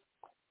Reuters,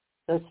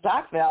 the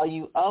stock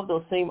value of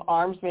those same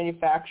arms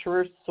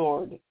manufacturers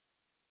soared,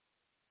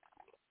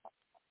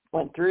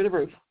 went through the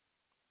roof.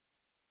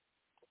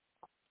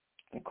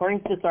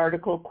 According to this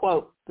article,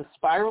 quote, the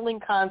spiraling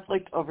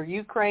conflict over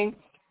Ukraine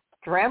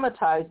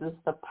dramatizes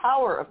the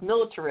power of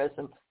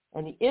militarism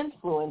and the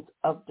influence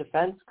of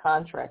defense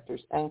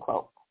contractors, end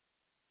quote.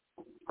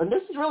 And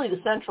this is really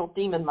the central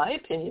theme, in my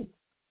opinion,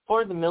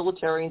 for the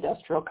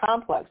military-industrial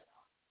complex.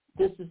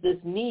 This is this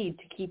need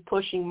to keep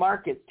pushing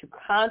markets to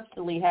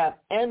constantly have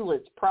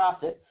endless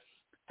profit.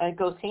 And it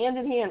goes hand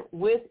in hand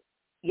with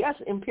yes,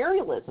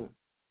 imperialism.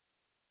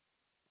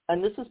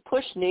 And this has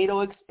pushed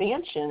NATO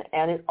expansion,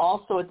 and it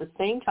also at the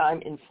same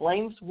time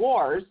inflames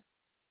wars,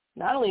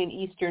 not only in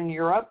Eastern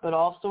Europe, but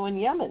also in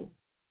Yemen.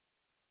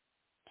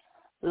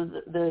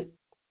 The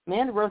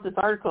man who wrote this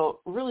article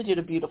really did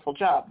a beautiful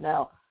job.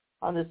 Now,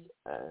 on this,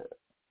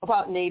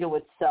 about NATO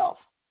itself.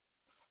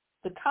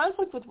 The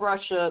conflict with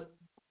Russia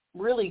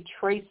really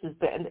traces,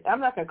 and I'm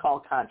not going to call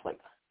it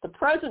conflict, the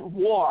present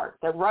war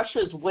that Russia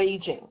is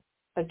waging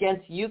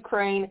against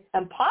Ukraine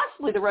and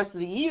possibly the rest of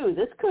the EU,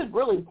 this could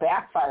really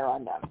backfire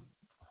on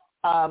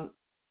them,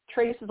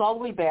 traces all the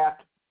way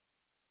back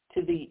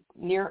to the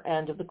near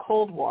end of the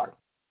Cold War.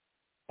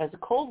 As the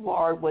Cold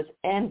War was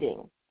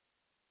ending,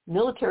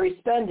 military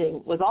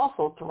spending was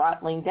also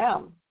throttling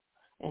down,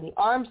 and the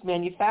arms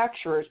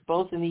manufacturers,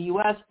 both in the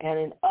U.S. and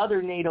in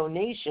other NATO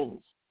nations,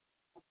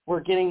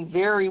 were getting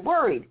very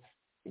worried.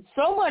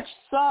 So much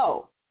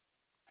so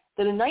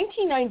that in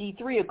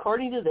 1993,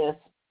 according to this,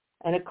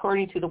 and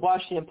according to the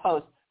Washington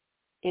Post,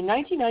 in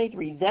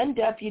 1993, then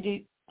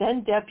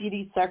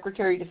Deputy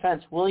Secretary of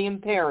Defense William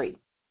Perry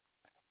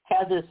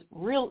had this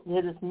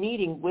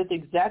meeting with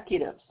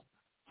executives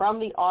from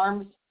the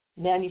arms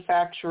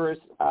manufacturers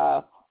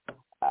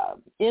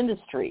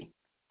industry,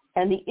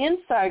 and the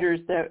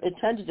insiders that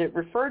attended it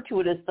referred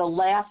to it as the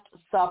Last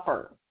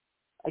Supper.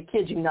 I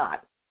kid you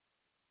not.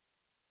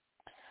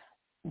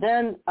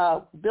 Then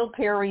Bill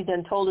Perry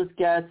then told his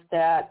guests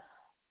that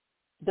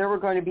there were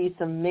going to be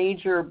some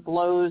major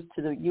blows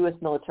to the U.S.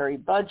 military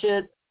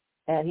budget,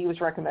 and he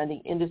was recommending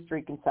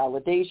industry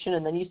consolidation.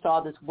 And then you saw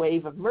this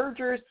wave of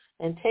mergers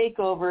and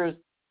takeovers,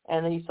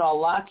 and then you saw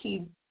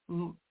Lockheed,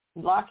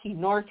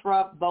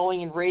 Northrop,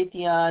 Boeing, and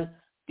Raytheon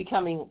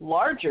becoming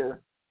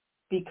larger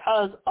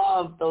because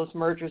of those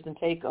mergers and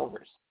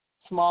takeovers.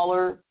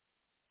 Smaller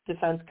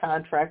defense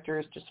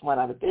contractors just went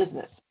out of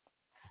business.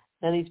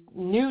 And these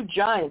new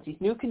giants, these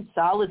new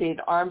consolidated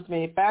arms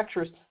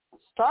manufacturers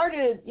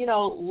started,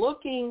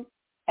 looking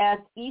at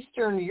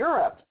Eastern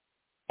Europe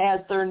as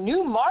their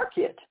new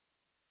market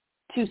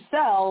to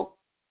sell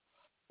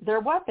their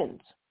weapons,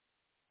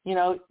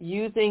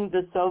 using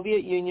the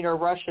Soviet Union or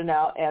Russia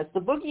now as the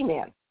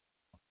boogeyman.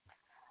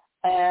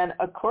 And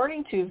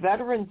according to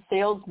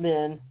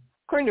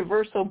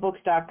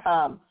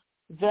VersoBooks.com,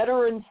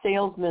 veteran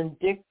salesman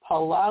Dick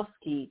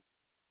Pawlowski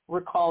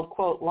recalled,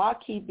 quote,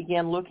 Lockheed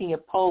began looking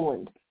at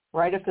Poland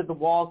right after the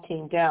wall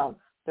came down.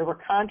 There were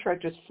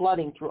contractors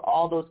flooding through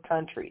all those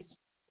countries,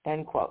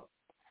 end quote.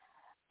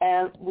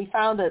 And we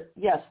found that,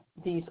 yes,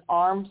 these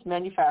arms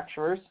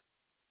manufacturers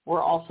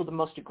were also the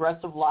most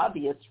aggressive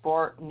lobbyists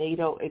for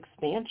NATO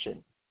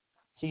expansion.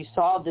 So you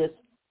saw this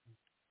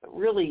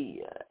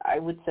really, I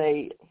would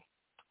say,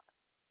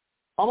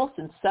 almost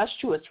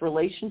incestuous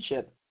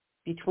relationship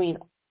between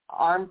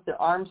the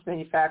arms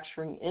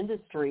manufacturing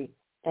industry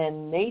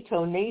and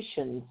NATO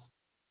nations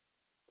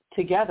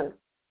together,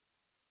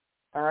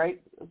 all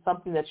right?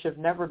 Something that should have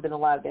never been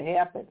allowed to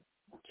happen.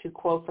 To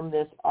quote from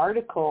this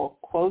article,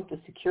 quote, the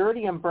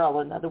security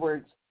umbrella, in other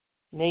words,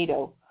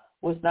 NATO,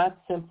 was not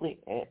simply,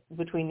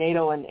 between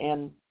NATO and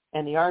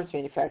the arms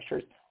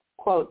manufacturers,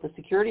 quote, the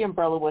security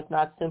umbrella was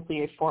not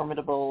simply a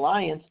formidable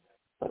alliance,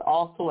 but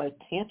also a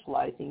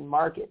tantalizing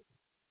market.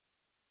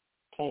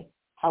 Okay.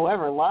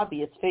 However,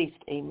 lobbyists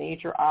faced a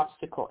major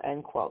obstacle,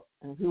 end quote.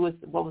 And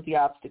what was the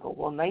obstacle?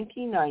 Well, in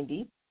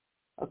 1990,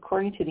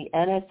 according to the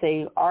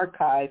NSA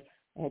archive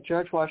at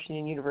George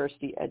Washington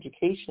University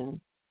Education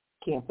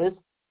Campus,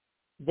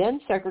 then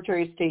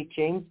Secretary of State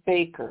James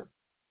Baker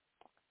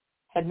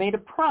had made a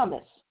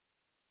promise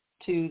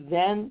to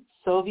then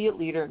Soviet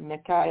leader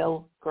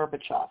Mikhail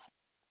Gorbachev.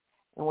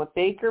 And what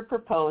Baker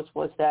proposed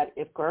was that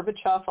if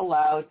Gorbachev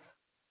allowed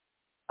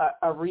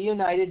a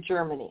reunited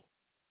Germany,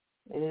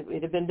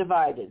 it had been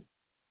divided.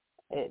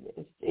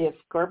 If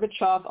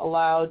Gorbachev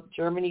allowed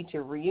Germany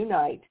to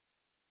reunite,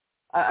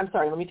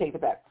 let me take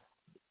it back.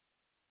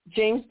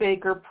 James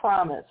Baker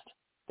promised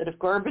that if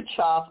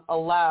Gorbachev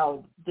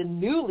allowed the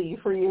newly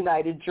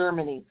reunited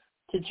Germany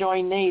to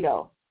join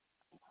NATO,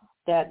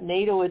 that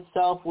NATO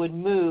itself would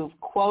move,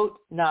 quote,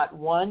 not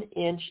 1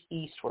 inch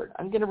eastward.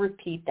 I'm going to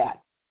repeat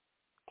that,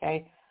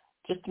 okay,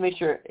 just to make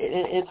sure.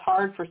 It's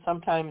hard for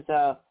sometimes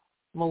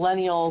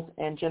millennials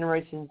and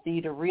Generation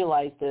Z to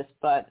realize this,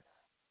 but,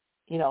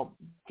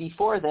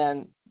 before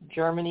then,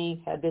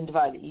 Germany had been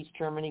divided, East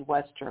Germany,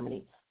 West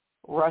Germany.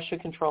 Russia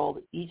controlled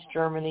East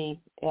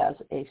Germany as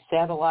a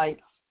satellite.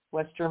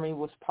 West Germany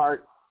was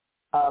part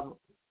of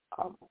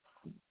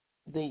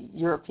the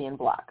European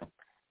bloc.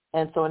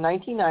 And so in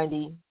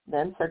 1990,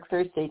 then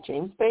Secretary of State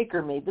James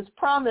Baker made this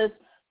promise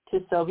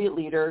to Soviet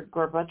leader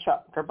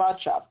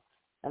Gorbachev.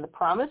 And the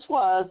promise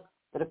was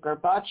that if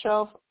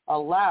Gorbachev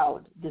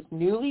allowed this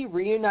newly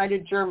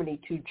reunited Germany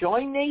to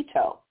join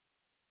NATO,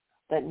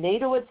 that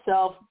NATO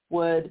itself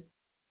would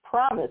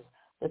promise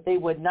that they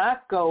would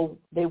not go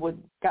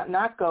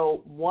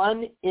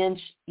 1 inch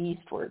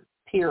eastward,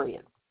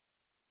 period.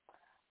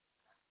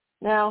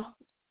 Now,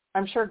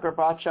 I'm sure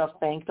Gorbachev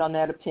banked on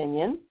that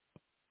opinion,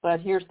 but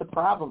here's the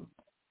problem.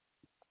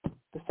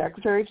 The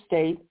Secretary of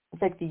State,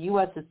 fact, the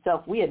U.S.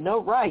 itself, we had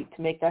no right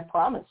to make that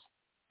promise,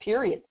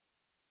 period.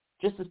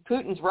 Just as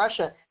Putin's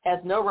Russia has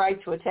no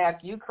right to attack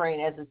Ukraine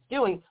as it's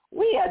doing,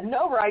 we had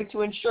no right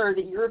to ensure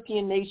that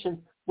European nations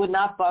would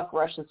not buck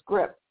Russia's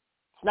grip.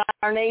 It's not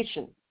our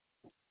nation.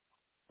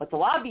 But the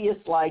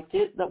lobbyists liked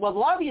it. Well, the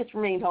lobbyists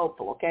remained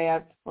hopeful, okay?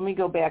 Let me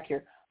go back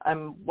here.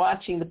 I'm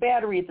watching the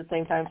battery at the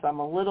same time, so I'm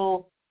a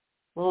little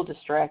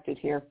distracted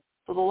here.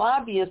 So the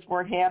lobbyists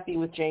weren't happy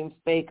with James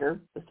Baker,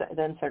 the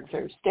then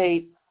Secretary of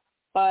State,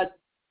 but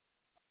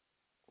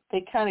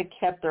they kind of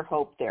kept their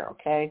hope there,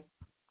 okay?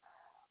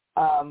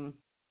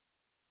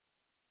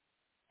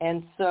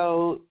 And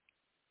so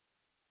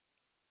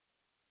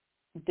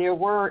there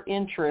were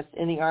interests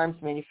in the arms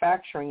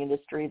manufacturing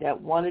industry that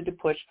wanted to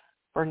push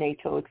for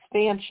NATO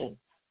expansion.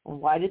 And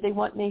why did they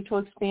want NATO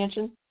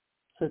expansion?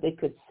 So they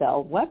could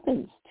sell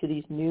weapons to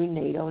these new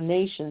NATO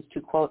nations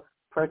to, quote,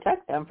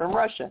 protect them from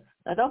Russia.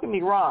 Now, don't get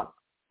me wrong.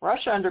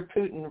 Russia under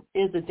Putin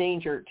is a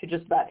danger to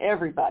just about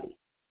everybody.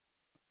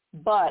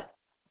 But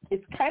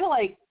it's kind of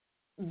like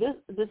this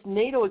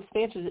NATO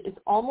expansion is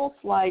almost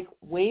like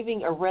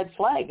waving a red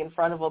flag in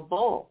front of a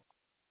bull.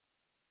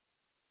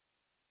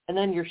 And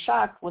then you're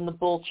shocked when the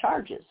bull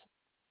charges.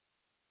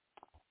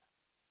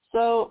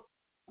 So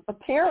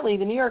apparently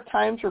the New York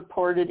Times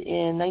reported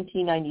in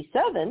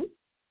 1997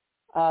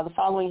 the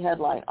following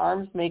headline: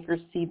 arms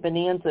makers see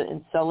bonanza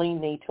in selling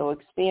NATO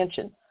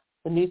expansion.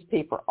 The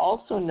newspaper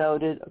also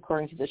noted,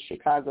 according to the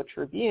Chicago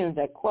Tribune,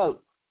 that,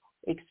 quote,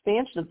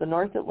 expansion of the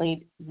North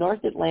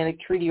Atlantic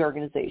Treaty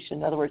Organization,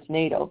 in other words,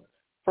 NATO,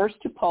 first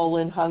to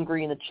Poland,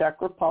 Hungary, and the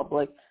Czech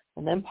Republic,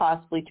 and then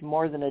possibly to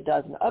more than a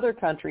dozen other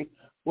countries,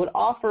 would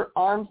offer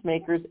arms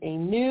makers a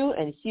new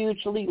and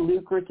hugely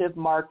lucrative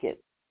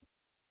market.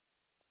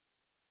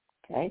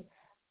 Okay,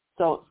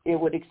 so it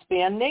would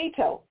expand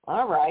NATO.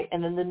 All right,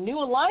 and then the new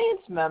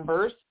alliance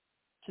members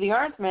to the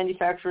arms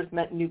manufacturers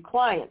meant new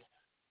clients.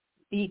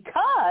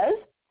 Because,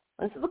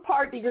 this is the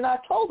part that you're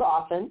not told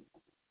often,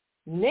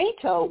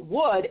 NATO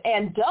would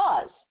and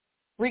does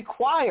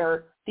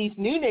require these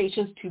new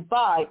nations to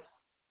buy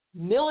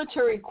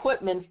military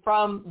equipment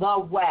from the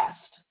West.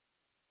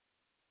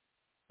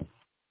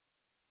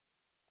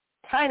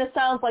 Kind of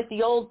sounds like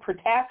the old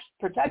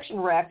protection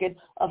racket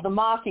of the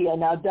mafia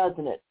now,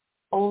 doesn't it?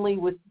 Only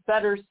with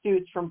better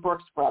suits from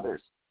Brooks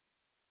Brothers.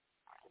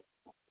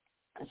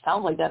 It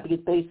sounds like that because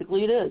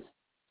basically it is.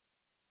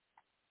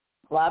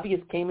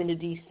 Lobbyists came into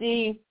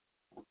D.C.,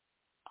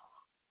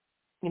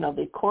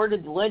 they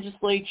courted the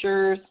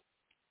legislatures.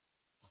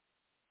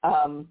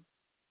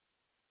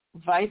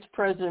 Vice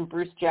President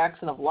Bruce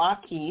Jackson of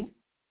Lockheed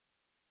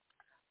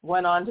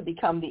went on to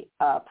become the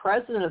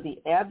president of the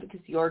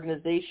advocacy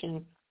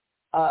organization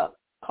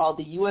called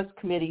the U.S.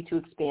 Committee to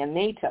Expand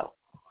NATO.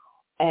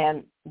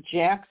 And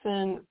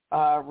Jackson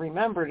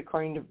remembered,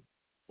 according to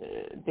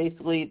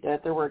basically,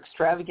 that there were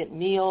extravagant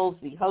meals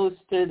he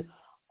hosted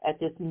at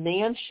this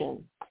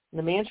mansion. And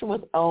the mansion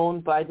was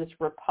owned by this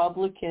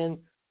Republican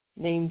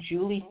named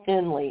Julie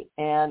Finley,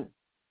 and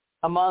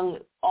among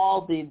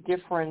all the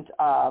different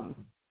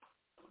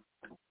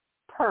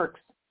perks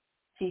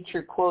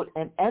featured, quote,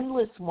 an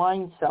endless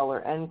wine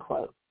cellar, end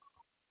quote.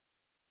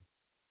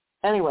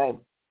 Anyway,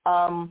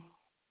 so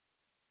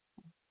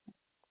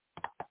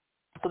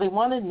they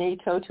wanted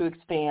NATO to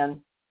expand,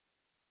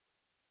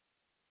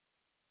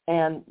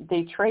 and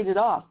they traded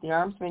off. The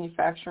arms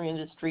manufacturing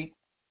industry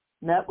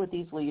met with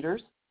these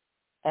leaders,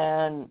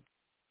 and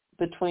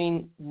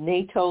between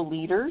NATO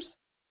leaders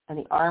and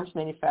the arms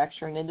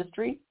manufacturing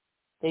industry,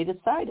 they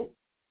decided,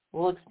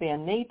 we'll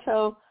expand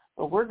NATO,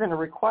 but we're going to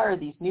require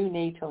these new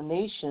NATO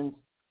nations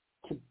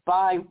to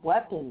buy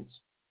weapons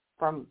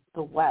from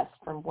the West,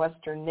 from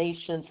Western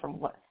nations,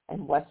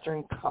 and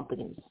Western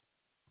companies.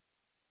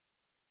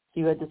 So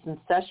you had this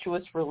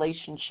incestuous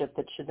relationship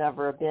that should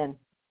never have been.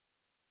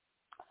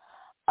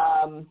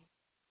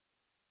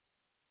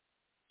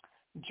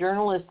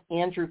 Journalist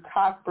Andrew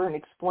Cockburn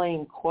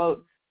explained,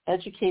 quote,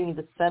 educating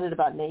the Senate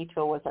about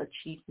NATO was our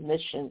chief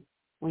mission.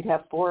 We'd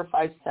have 4 or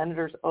 5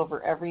 senators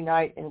over every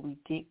night, and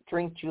we'd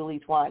drink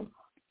Julie's wine,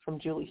 from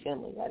Julie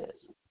Finley, that is.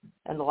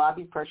 And the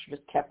lobby pressure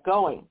just kept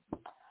going.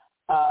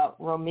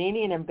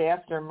 Romanian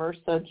Ambassador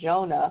Mircea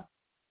Jonah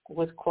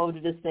was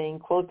quoted as saying,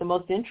 quote, the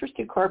most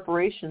interested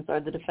corporations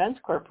are the defense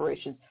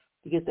corporations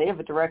because they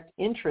have a direct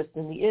interest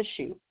in the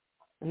issue.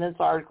 And this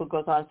article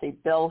goes on to say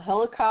Bell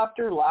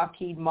Helicopter,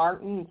 Lockheed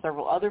Martin, and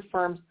several other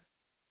firms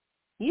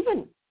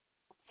even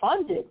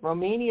funded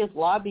Romania's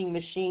lobbying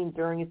machine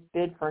during its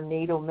bid for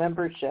NATO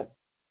membership.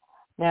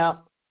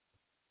 Now,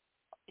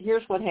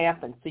 here's what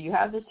happened. So you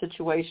have this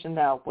situation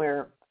now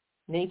where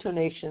NATO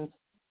nations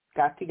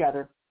got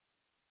together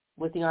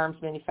with the arms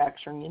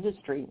manufacturing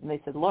industry, and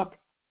they said, look,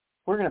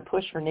 we're going to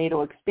push for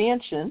NATO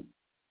expansion,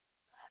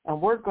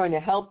 and we're going to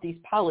help these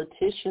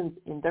politicians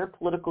in their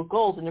political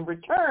goals. And in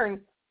return,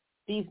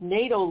 these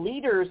NATO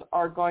leaders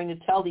are going to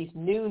tell these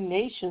new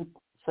nations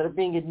that are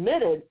being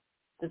admitted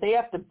that they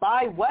have to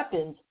buy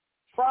weapons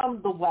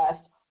from the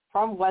West,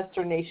 from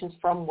Western nations,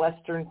 from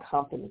Western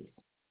companies.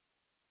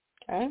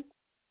 Okay?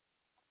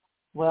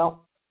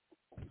 Well,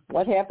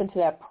 what happened to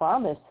that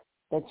promise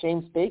that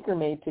James Baker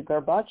made to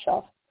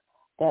Gorbachev,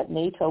 that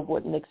NATO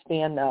wouldn't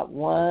expand not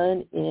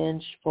 1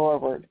 inch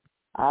forward.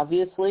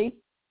 Obviously,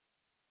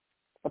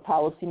 the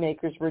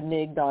policymakers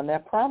reneged on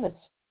that promise.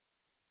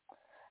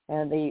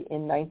 And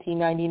in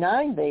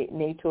 1999,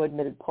 NATO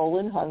admitted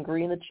Poland,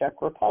 Hungary, and the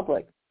Czech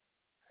Republic.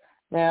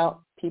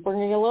 Now, people are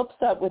going to get a little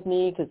upset with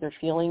me because they're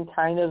feeling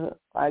kind of,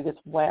 I guess,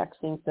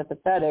 waxing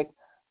sympathetic.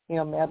 You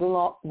know,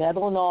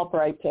 Madeleine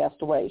Albright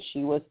passed away.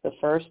 She was the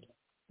first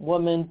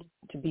woman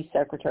to be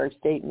Secretary of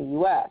State in the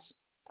U.S.,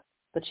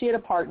 but she had a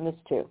part in this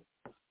too.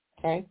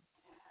 Okay.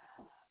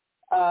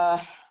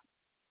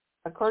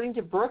 According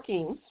to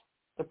Brookings,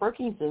 the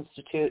Brookings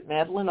Institute,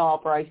 Madeleine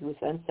Albright, who was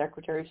then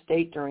Secretary of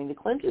State during the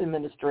Clinton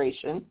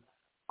administration,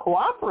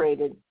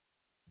 cooperated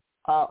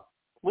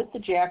with the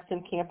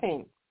Jackson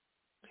campaign.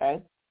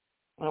 Okay.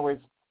 In other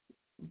words,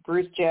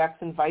 Bruce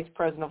Jackson, Vice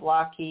President of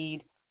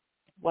Lockheed,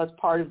 was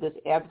part of this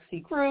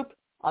advocacy group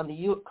on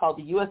called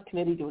the U.S.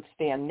 Committee to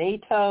Expand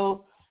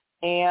NATO,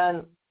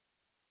 and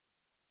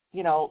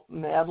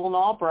Madeleine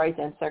Albright,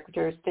 then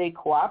Secretary of State,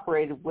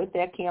 cooperated with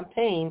that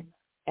campaign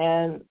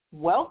and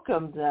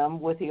welcomed them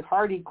with a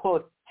hearty,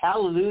 quote,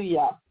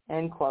 hallelujah,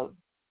 end quote.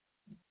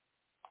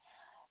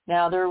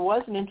 Now, there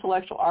was an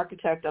intellectual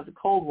architect of the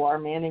Cold War, a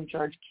man named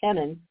George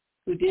Kennan,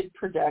 who did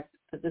predict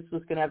that this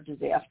was going to have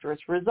disastrous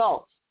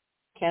results.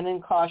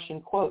 Kennan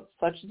cautioned, quote,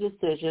 such a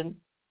decision,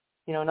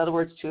 in other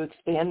words, to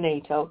expand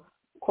NATO,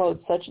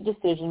 quote, such a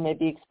decision may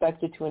be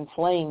expected to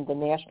inflame the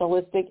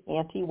nationalistic,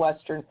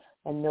 anti-Western,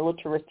 and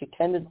militaristic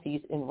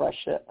tendencies in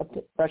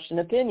Russian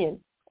opinion,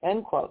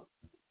 end quote.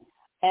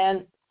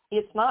 And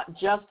it's not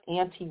just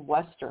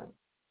anti-Western.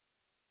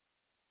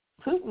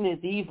 Putin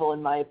is evil,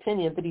 in my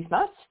opinion, but he's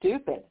not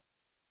stupid.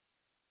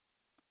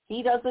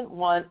 He doesn't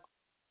want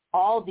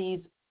all these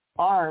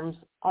arms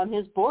on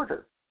his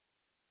border.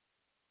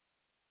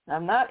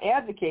 I'm not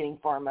advocating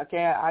for him,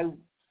 okay?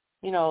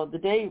 The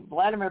day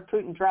Vladimir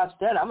Putin drops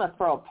dead, I'm going to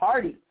throw a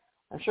party.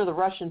 I'm sure the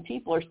Russian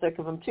people are sick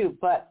of him too,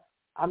 but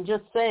I'm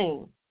just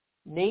saying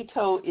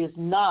NATO is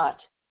not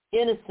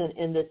innocent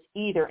in this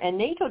either, and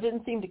NATO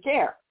didn't seem to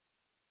care.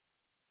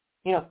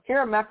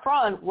 Here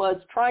Macron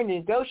was trying to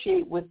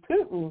negotiate with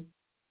Putin,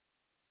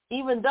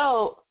 even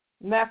though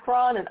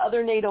Macron and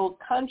other NATO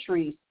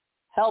countries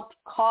helped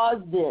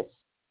cause this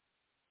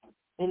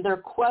in their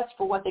quest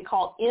for what they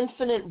call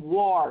infinite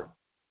war.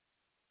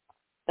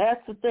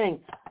 That's the thing.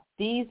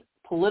 These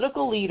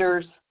political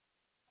leaders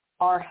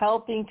are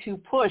helping to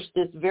push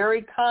this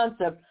very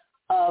concept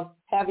of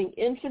having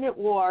infinite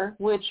war,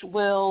 which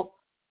will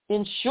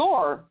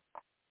ensure,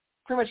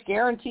 pretty much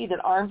guarantee,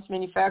 that arms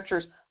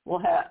manufacturers will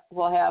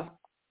have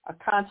a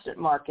constant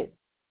market.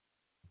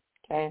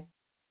 Okay.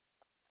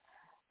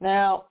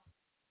 Now,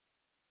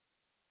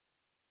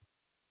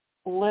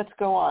 let's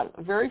go on.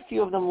 Very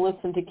few of them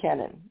listened to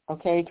Kennan.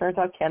 Okay, turns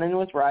out Kennan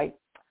was right.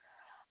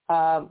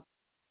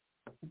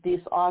 This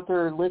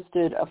author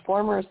listed a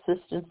former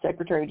Assistant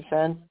Secretary of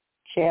Defense,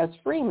 Chaz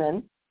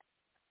Freeman.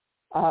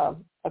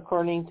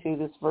 According to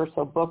this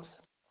Verso Books,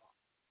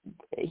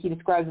 he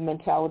describes the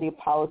mentality of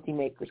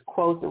policymakers.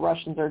 Quote, the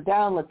Russians are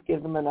down, let's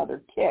give them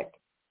another kick.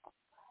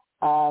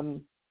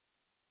 And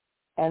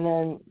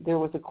then there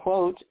was a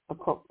quote,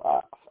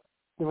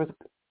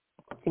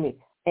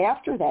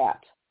 after that,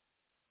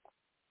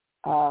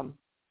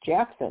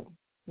 Jackson,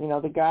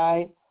 the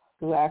guy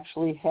who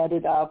actually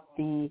headed up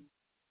the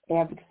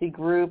advocacy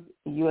group,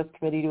 the U.S.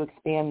 Committee to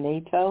Expand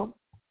NATO,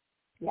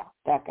 yeah,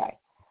 that guy.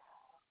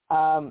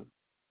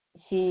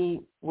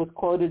 He was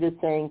quoted as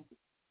saying,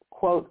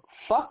 quote,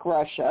 fuck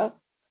Russia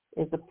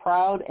is a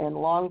proud and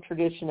long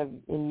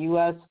tradition in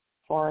U.S.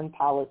 foreign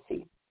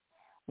policy.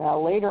 Now,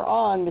 later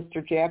on,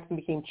 Mr. Jackson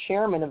became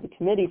chairman of the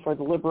Committee for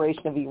the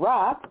Liberation of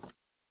Iraq,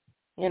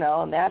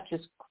 and that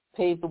just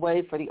paved the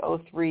way for the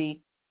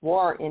 2003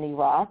 war in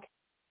Iraq,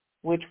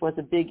 which was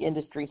a big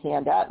industry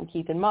handout. And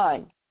keep in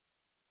mind,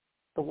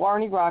 the war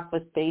in Iraq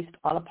was based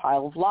on a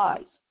pile of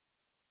lies,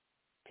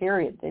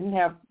 period. They didn't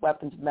have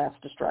weapons of mass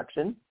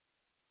destruction,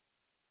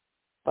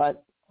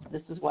 but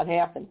this is what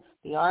happened.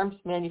 The arms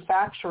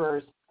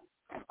manufacturers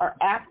are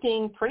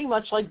acting pretty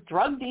much like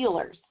drug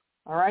dealers,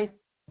 all right?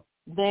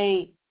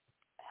 They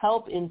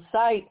help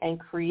incite and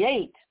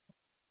create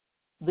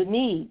the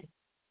need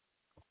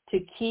to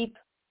keep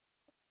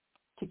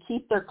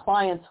their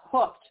clients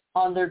hooked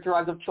on their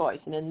drug of choice.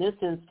 And in this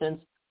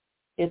instance,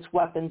 it's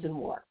weapons and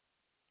war.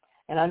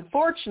 And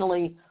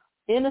unfortunately,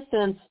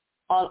 innocents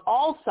on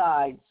all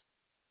sides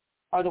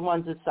are the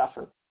ones that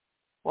suffer,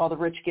 while the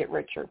rich get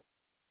richer.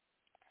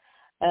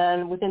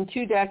 And within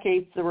 2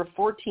 decades, there were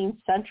 14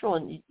 Central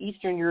and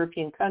Eastern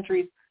European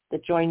countries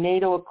that joined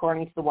NATO,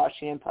 according to the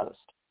Washington Post.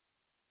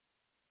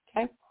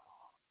 Okay?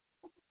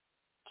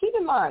 Keep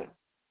in mind,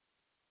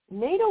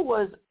 NATO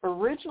was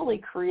originally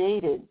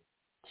created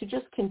to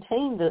just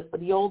contain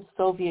the old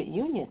Soviet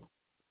Union.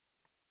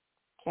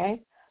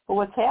 Okay? But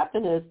what's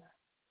happened is,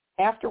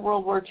 after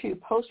World War II,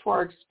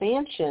 post-war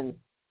expansion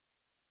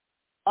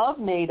of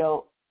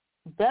NATO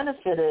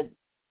benefited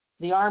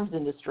the arms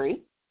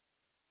industry,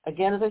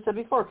 again, as I said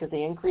before, because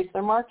they increased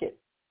their market.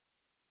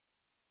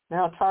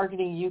 Now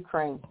targeting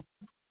Ukraine.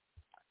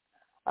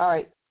 All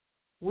right.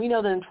 We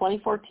know that in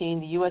 2014,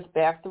 the U.S.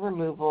 backed the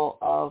removal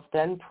of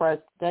then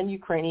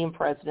Ukrainian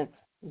President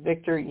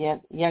Viktor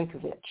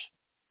Yanukovych.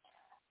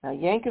 Now,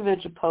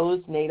 Yanukovych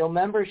opposed NATO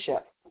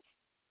membership,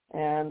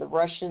 and the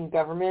Russian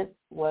government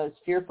was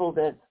fearful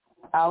that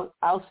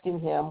ousting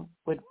him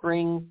would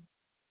bring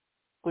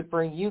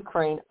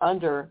Ukraine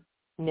under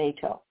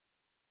NATO.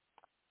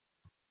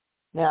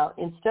 Now,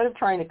 instead of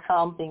trying to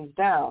calm things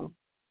down,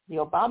 the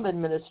Obama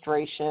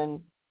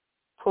administration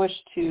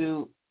pushed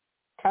to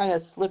kind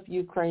of slip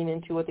Ukraine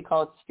into what they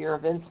call its sphere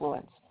of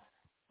influence.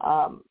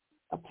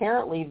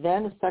 Apparently,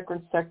 then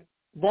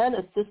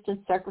Assistant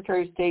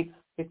Secretary of State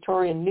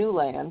Victoria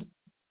Nuland,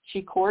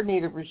 she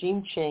coordinated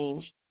regime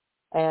change,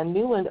 and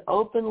Nuland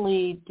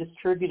openly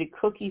distributed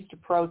cookies to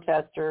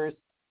protesters,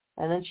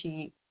 and then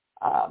she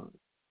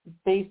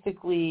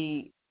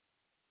basically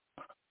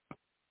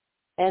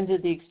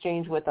ended the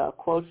exchange with a,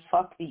 quote,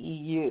 "fuck the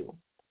EU."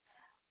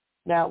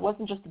 Now, it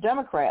wasn't just the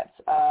Democrats.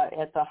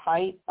 At the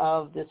height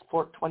of this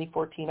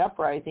 2014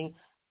 uprising,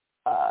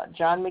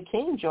 John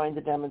McCain joined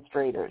the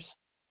demonstrators.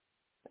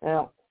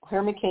 Now,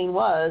 here McCain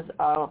was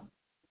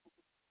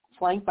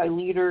flanked by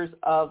leaders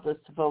of the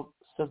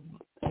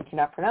I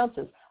cannot pronounce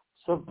this,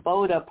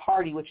 Svoboda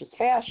Party, which is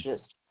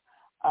fascist.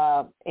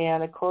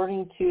 And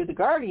according to The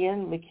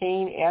Guardian,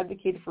 McCain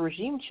advocated for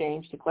regime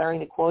change, declaring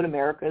that, quote,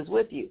 "America is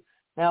with you."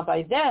 Now,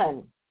 by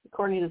then,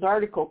 according to this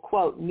article,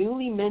 quote,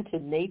 newly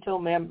minted NATO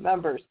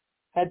members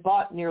had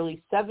bought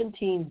nearly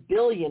 $17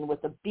 billion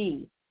with a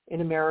B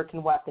in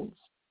American weapons.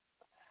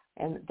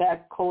 And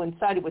that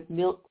coincided with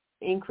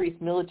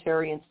increased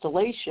military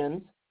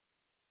installations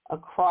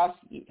across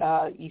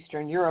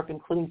Eastern Europe,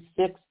 including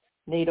 6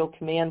 NATO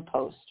command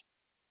posts.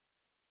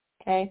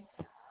 Okay,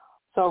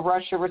 so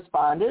Russia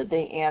responded.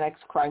 They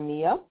annexed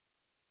Crimea.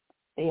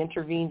 They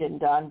intervened in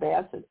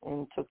Donbass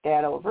and took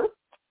that over.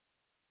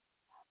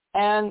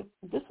 And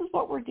this is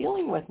what we're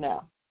dealing with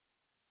now.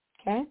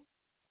 Okay,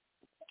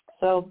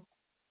 so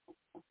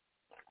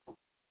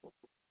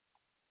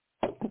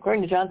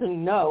according to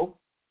Johnson, no,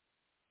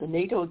 the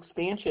NATO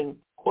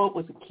expansion, quote,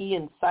 was a key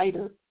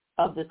inciter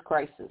of this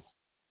crisis.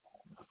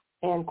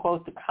 And,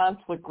 quote, the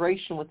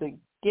conflagration was a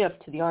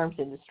gift to the arms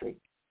industry,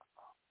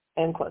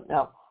 end quote.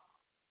 Now,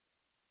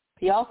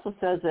 he also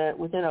says that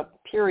within a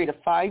period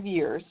of 5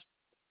 years,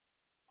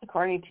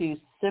 according to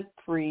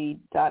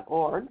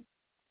SIPRI.org,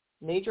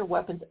 major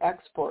weapons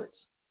exports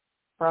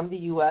from the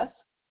U.S.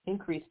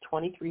 increased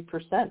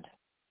 23%.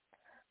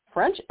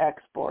 French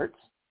exports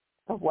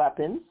of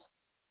weapons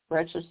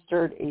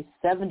registered a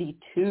 72%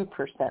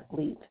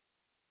 lead.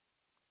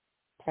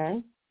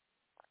 Okay.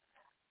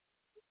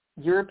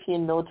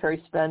 European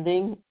military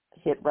spending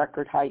hit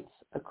record heights,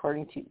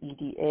 according to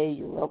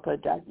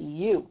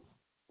EDA-Europa.eu.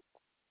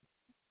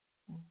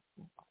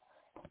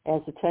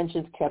 As the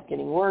tensions kept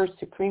getting worse,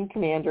 Supreme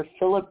Commander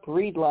Philip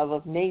Breedlove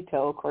of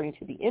NATO, according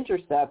to The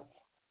Intercept,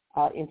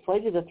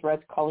 inflated the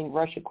threats, calling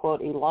Russia,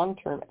 quote, a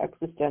long-term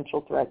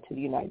existential threat to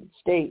the United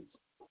States.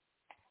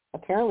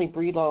 Apparently,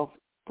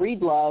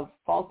 Breedlove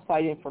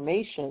falsified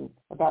information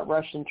about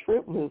Russian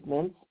troop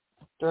movements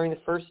during the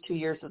first 2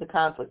 years of the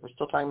conflict. We're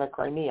still talking about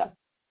Crimea.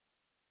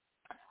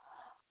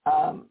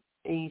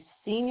 A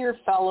senior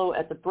fellow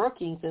at the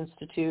Brookings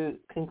Institute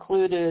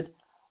concluded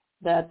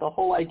that the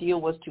whole idea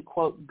was to,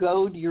 quote,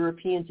 goad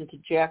Europeans into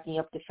jacking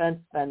up defense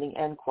spending,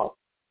 end quote.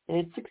 And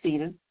it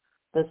succeeded.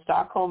 The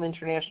Stockholm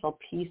International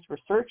Peace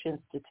Research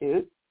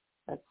Institute,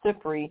 that's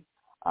SIPRI,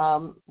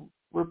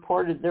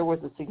 reported there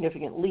was a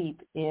significant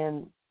leap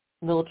in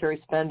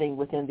military spending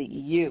within the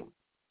EU.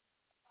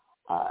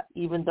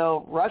 Even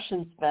though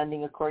Russian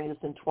spending, according to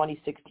this in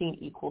 2016,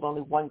 equaled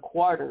only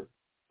 1/4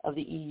 of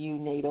the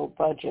EU-NATO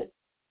budget.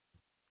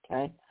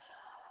 Okay.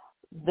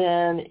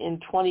 Then in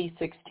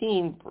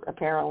 2016,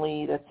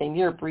 apparently that same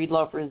year,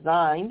 Breedlove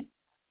resigned,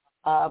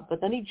 but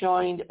then he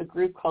joined a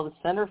group called the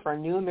Center for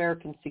New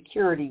American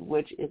Security,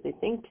 which is a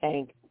think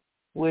tank,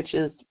 which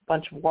is a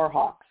bunch of war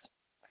hawks.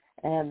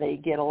 And they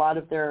get a lot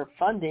of their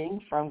funding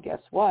from,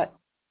 guess what?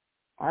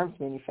 Arms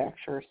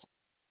manufacturers.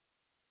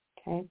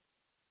 Okay.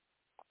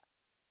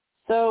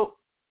 So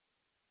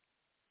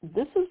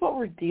this is what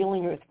we're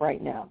dealing with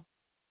right now.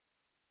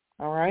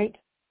 All right.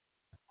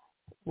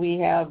 We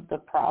have the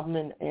problem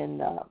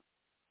in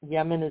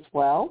Yemen as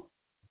well.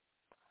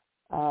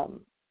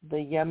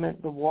 The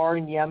war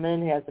in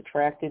Yemen has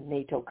attracted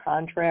NATO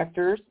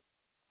contractors,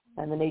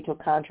 and the NATO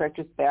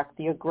contractors back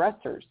the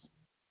aggressors.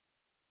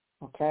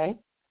 Okay,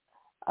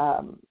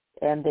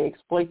 and they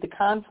exploit the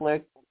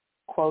conflict,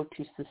 quote,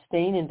 to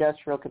sustain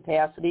industrial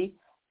capacity,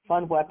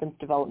 fund weapons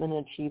development,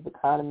 and achieve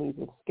economies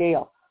of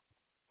scale.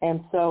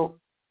 And so,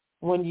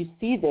 when you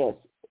see this,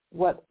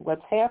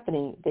 what's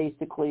happening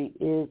basically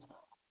is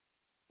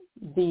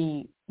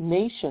the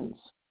nations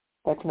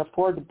that can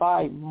afford to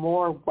buy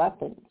more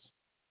weapons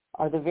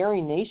are the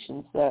very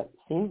nations that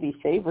seem to be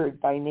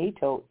favored by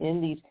NATO in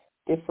these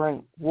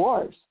different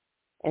wars.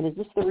 And is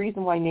this the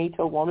reason why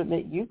NATO won't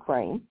admit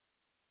Ukraine,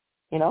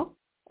 and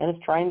is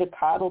trying to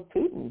coddle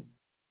Putin?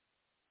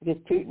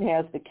 Because Putin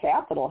has the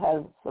capital,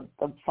 has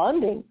the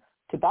funding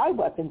to buy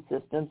weapon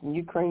systems and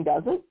Ukraine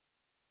doesn't?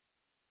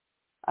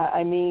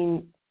 I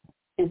mean,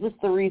 is this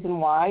the reason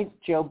why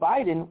Joe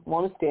Biden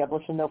won't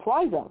establish a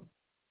no-fly zone?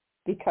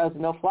 Because a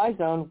no-fly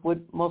zone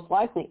would most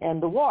likely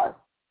end the war.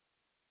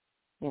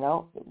 You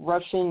know,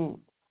 Russian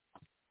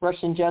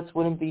jets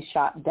wouldn't be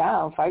shot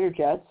down, fighter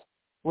jets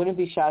wouldn't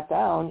be shot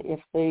down if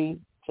they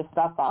just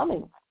stopped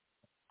bombing.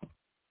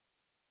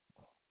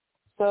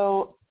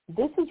 So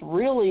this is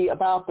really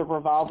about the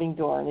revolving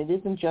door, and it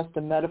isn't just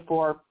a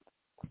metaphor.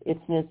 It's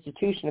an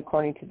institution,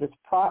 according to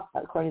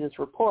this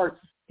report,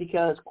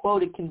 because,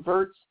 quote, it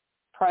converts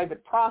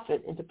private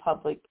profit into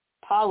public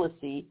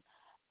policy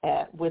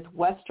with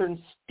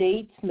Western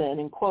statesmen,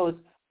 in quotes,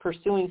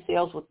 pursuing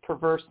sales with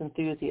perverse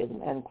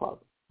enthusiasm, end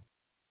quote.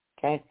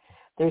 Okay?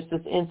 There's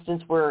this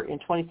instance where in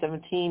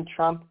 2017,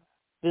 Trump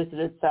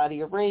visited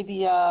Saudi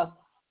Arabia.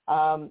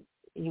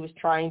 He was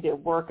trying to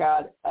work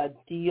out a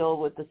deal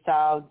with the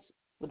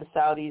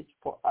Saudis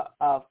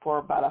for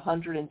about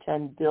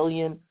 $110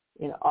 billion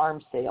in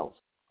arms sales.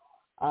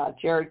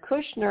 Jared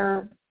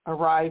Kushner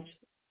arrived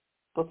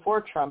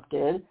before Trump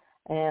did,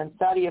 and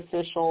Saudi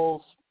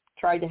officials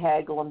tried to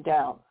haggle him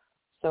down.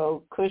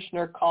 So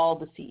Kushner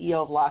called the CEO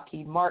of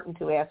Lockheed Martin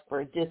to ask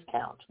for a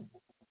discount.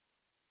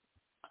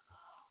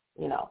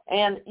 You know,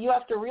 and you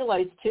have to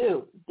realize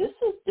too, this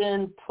has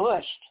been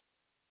pushed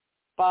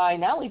by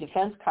not only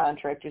defense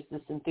contractors,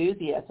 this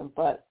enthusiasm,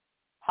 but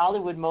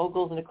Hollywood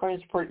moguls, and according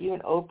to this report, even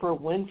Oprah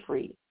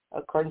Winfrey,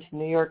 according to the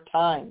New York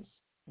Times,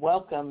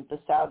 welcomed the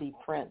Saudi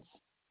prince.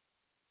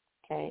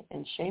 Okay,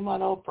 and shame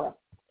on Oprah,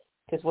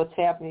 because what's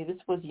happening, this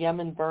was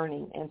Yemen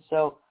burning, and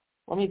so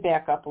let me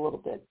back up a little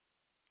bit.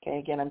 Okay,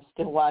 again, I'm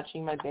still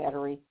watching my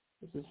battery.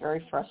 This is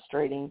very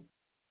frustrating.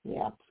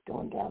 Yeah, it's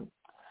going down.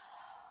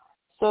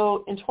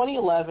 So in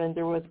 2011,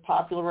 there was a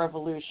popular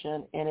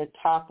revolution, and it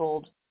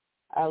toppled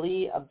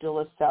Ali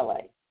Abdullah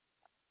Saleh,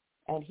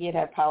 and he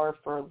had power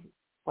for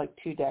like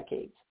 2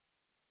 decades.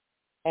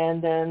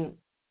 And then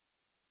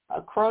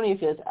a crony of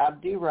his,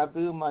 Abdu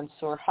Rabu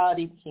Mansour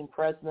Hadi, became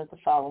president the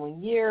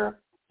following year.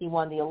 He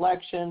won the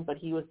election, but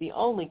he was the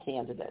only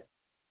candidate.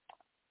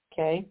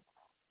 Okay,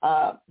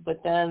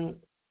 but then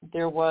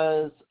there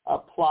was a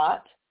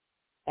plot,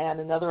 and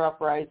another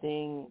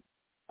uprising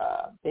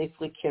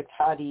basically kicked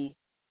Hadi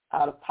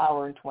out of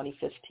power in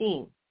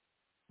 2015.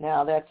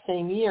 Now, that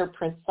same year,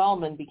 Prince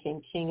Salman became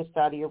king of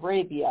Saudi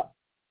Arabia,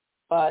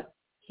 but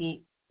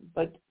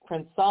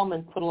Prince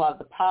Salman put a lot of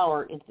the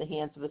power into the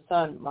hands of his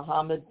son,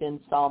 Mohammed bin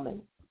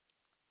Salman.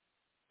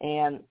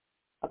 And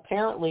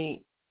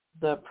apparently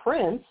the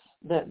prince,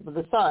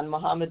 the son,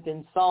 Mohammed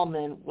bin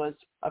Salman, was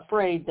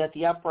afraid that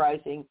the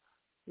uprising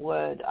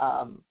would,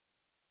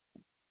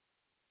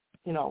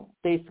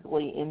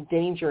 basically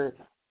endanger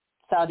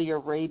Saudi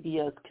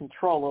Arabia's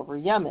control over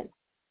Yemen.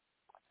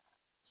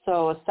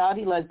 So a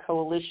Saudi-led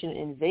coalition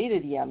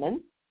invaded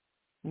Yemen,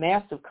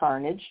 massive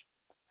carnage.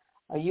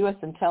 A U.S.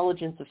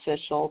 intelligence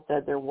official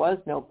said there was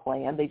no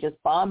plan. They just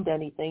bombed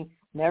anything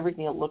and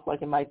everything that looked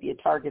like it might be a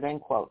target, end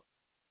quote.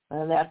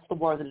 And that's the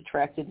war that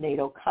attracted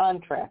NATO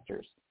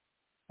contractors.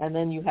 And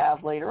then you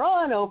have later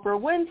on Oprah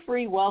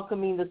Winfrey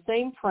welcoming the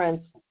same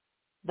prince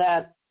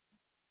that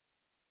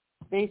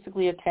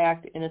basically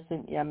attacked the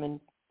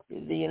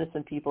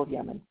innocent people of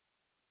Yemen.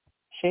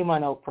 Shame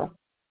on Oprah.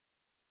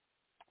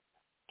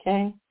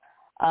 Okay?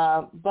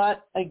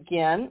 But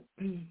again,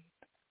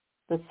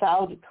 the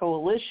Saudi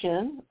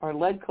coalition, or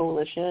led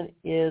coalition,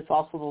 is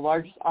also the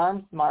largest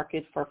arms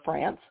market for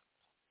France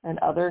and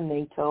other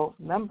NATO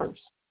members.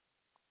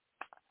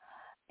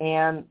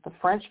 And the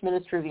French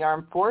Ministry of the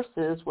Armed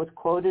Forces was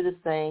quoted as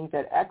saying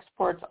that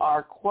exports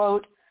are,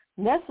 quote,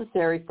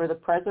 necessary for the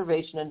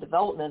preservation and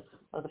development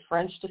of the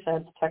French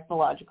defense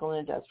technological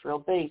and industrial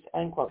base,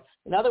 end quote.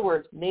 In other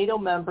words, NATO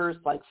members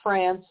like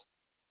France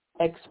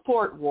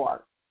export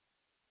war.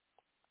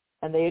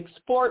 And they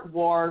export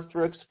war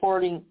through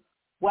exporting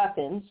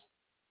weapons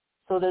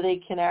so that they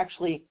can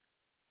actually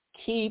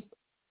keep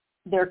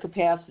their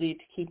capacity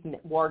to keep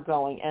war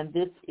going. And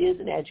this is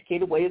an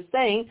educated way of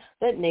saying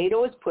that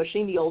NATO is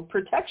pushing the old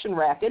protection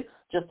racket,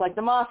 just like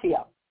the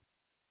mafia.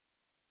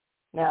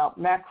 Now,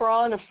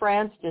 Macron of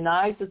France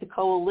denies that the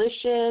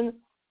coalition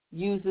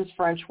uses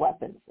French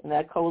weapons. And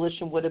that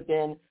coalition would have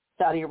been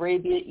Saudi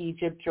Arabia,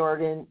 Egypt,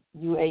 Jordan,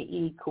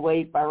 UAE,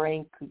 Kuwait,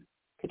 Bahrain,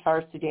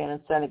 Qatar, Sudan,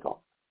 and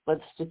Senegal. But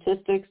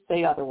statistics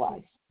say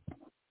otherwise.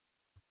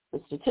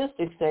 The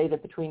statistics say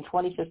that between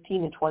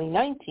 2015 and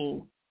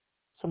 2019,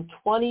 some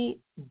 20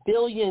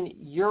 billion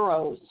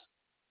euros,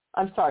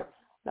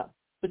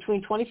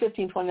 between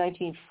 2015 and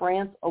 2019,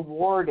 France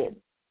awarded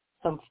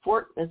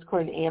that's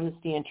according to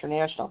Amnesty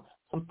International,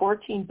 some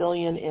 14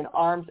 billion in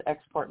arms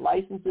export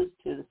licenses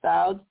to the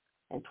Saudis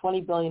and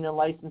 20 billion in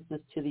licenses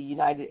to the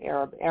United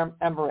Arab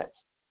Emirates.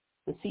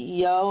 The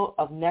CEO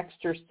of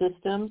Nexter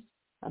Systems,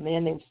 a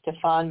man named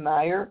Stefan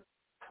Meyer,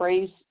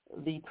 praised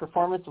the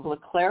performance of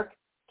Leclerc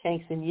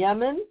tanks in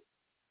Yemen,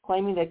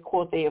 claiming that,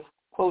 quote, they have,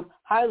 quote,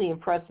 highly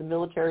impressed the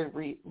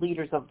military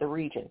leaders of the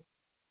region.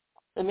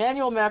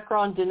 Emmanuel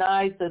Macron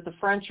denies that the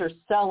French are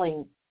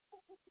selling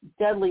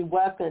deadly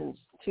weapons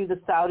to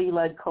the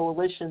Saudi-led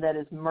coalition that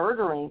is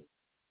murdering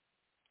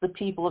the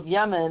people of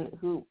Yemen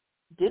who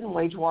didn't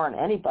wage war on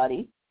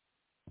anybody.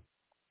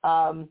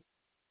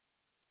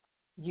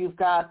 You've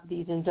got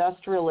these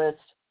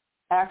industrialists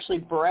actually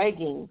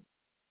bragging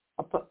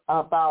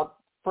about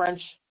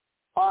French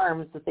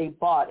arms that they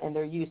bought and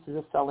their use as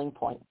a selling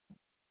point.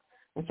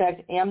 In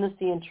fact,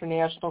 Amnesty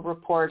International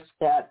reports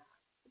that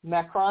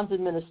Macron's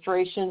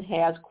administration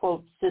has,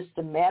 quote,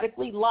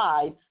 systematically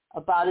lied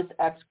about its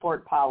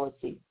export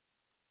policy.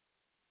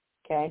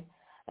 Okay?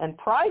 And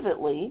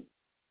privately,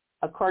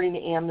 according to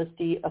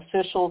Amnesty,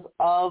 officials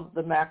of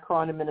the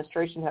Macron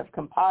administration have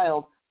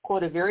compiled,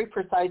 quote, a very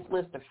precise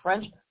list of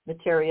French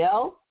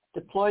materiel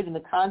deployed in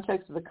the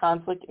context of the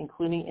conflict,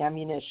 including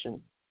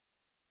ammunition.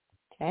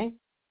 Okay?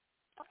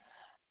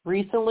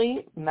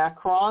 Recently,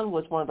 Macron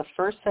was one of the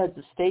first heads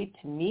of state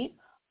to meet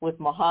with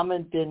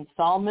Mohammed bin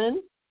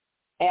Salman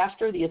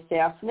after the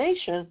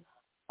assassination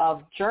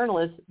of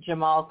journalist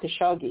Jamal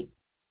Khashoggi.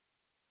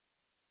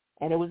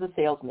 And it was a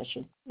sales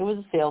mission. It was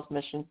a sales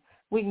mission.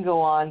 We can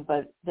go on,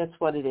 but that's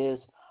what it is.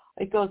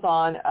 It goes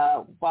on,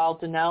 while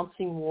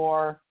denouncing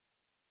war,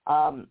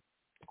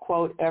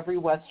 quote, every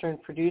Western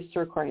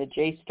producer, according to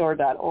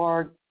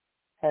JSTOR.org,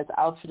 has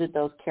outfitted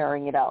those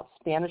carrying it out.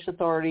 Spanish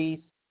authorities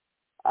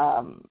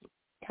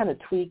kind of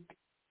tweak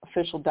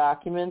official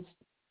documents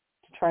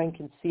to try and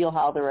conceal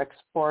how they're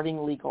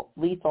exporting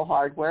lethal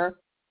hardware,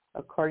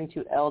 according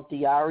to El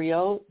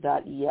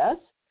Diario.es.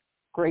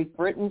 Great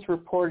Britain's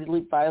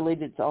reportedly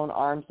violated its own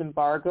arms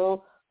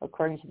embargo,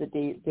 according to the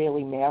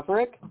Daily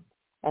Maverick,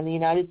 and the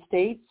United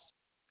States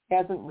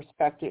hasn't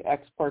respected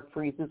export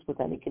freezes with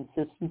any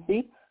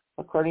consistency,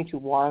 according to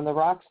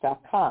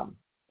WarOnTheRocks.com.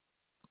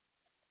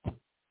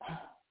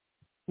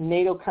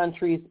 NATO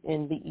countries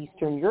in the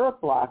Eastern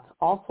Europe bloc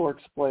also are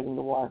exploiting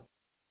the war.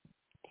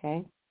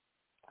 Okay?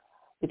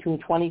 Between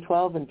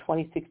 2012 and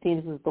 2016,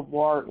 this is the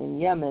war in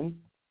Yemen.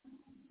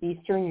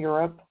 Eastern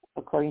Europe,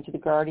 according to The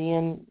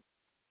Guardian,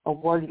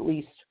 awarded at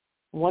least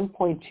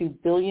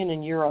 1.2 billion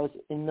euros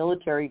in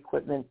military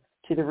equipment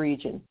to the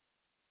region.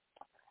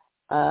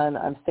 And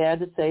I'm sad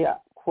to say,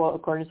 quote,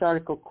 according to this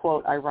article,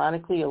 quote,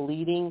 ironically, a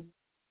leading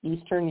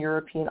Eastern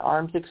European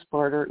arms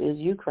exporter is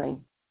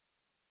Ukraine.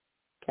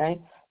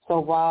 Okay? So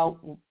while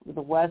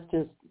the West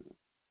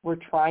we're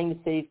trying to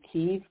save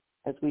Kyiv,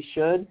 as we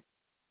should,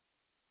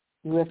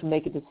 you have to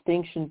make a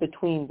distinction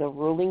between the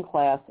ruling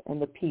class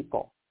and the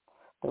people.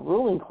 The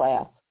ruling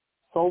class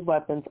sold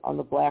weapons on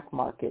the black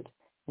market,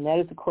 and that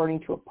is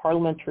according to a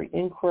parliamentary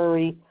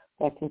inquiry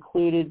that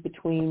concluded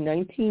between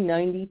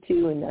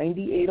 1992 and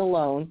 98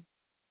 alone,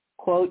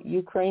 quote,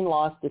 Ukraine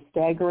lost a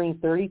staggering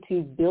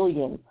 $32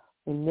 billion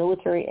in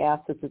military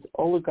assets as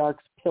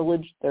oligarchs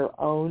pillaged their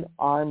own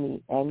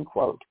army, end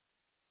quote.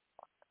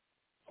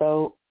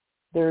 So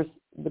the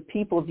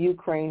people of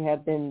Ukraine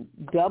have been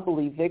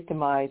doubly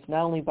victimized,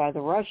 not only by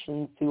the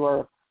Russians who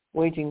are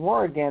waging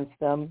war against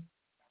them,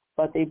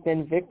 but they've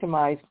been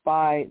victimized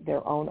by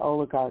their own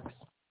oligarchs.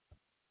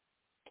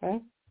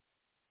 Okay?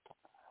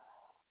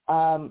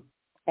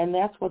 And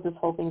that's what this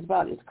whole thing's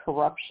about, is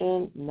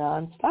corruption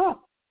nonstop.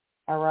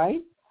 All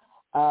right?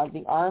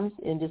 The arms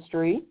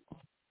industry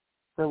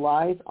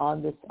relies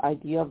on this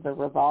idea of the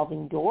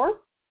revolving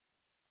door.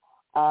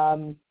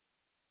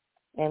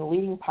 And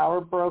leading power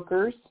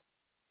brokers,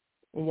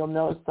 and you'll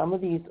notice some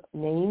of these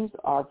names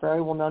are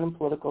very well known in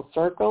political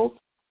circles,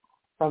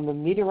 from the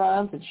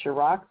Mitterrands and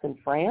Chiracs in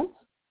France,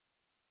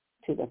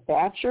 to the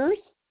Thatchers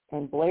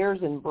and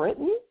Blairs in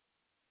Britain,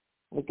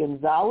 the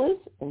Gonzales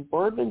and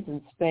Bourbons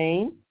in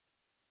Spain.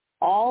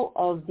 All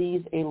of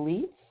these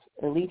elite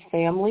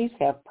families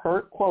have,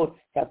 quote,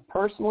 have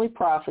personally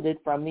profited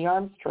from the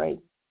arms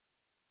trade.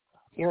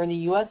 Here in the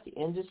U.S., the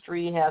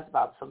industry has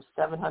about some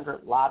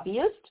 700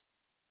 lobbyists,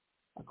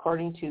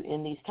 according to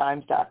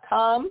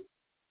InTheseTimes.com.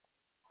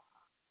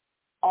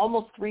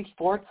 Almost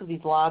 3/4 of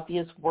these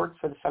lobbyists work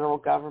for the federal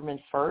government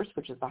first,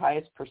 which is the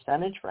highest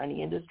percentage for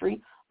any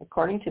industry,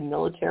 according to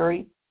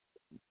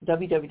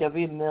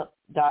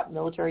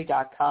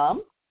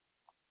www.military.com.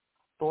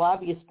 The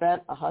lobbyists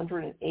spent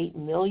 $108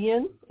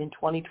 million in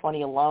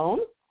 2020 alone,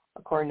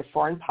 according to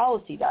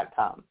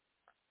foreignpolicy.com.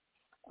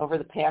 Over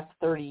the past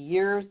 30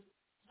 years,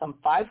 some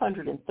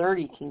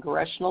 530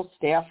 congressional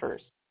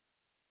staffers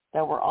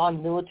that were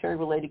on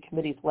military-related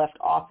committees left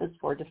office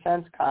for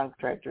defense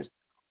contractors.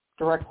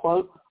 Direct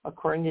quote,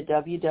 according to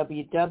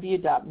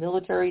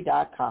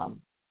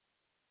www.military.com.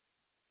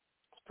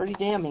 It's pretty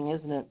damning,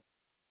 isn't it?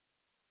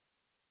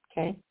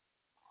 Okay.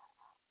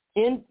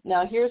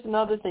 Now, here's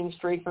another thing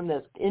straight from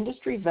this.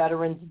 Industry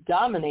veterans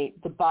dominate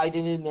the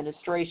Biden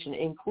administration,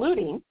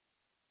 including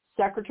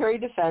Secretary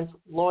of Defense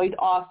Lloyd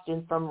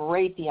Austin from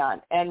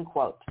Raytheon, end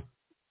quote.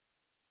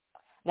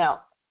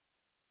 Now,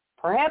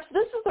 perhaps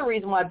this is the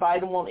reason why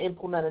Biden won't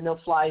implement a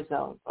no-fly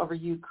zone over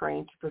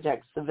Ukraine to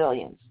protect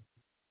civilians,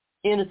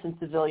 innocent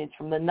civilians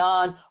from the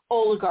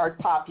non-oligarch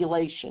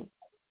population.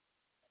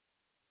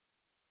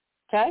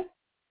 Okay? As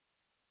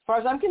far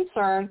as I'm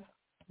concerned,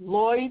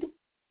 Lloyd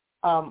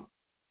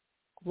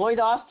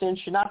Austin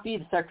should not be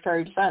the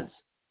Secretary of Defense.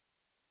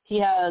 He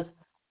has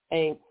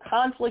a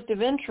conflict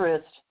of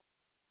interest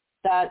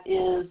that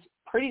is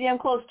pretty damn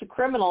close to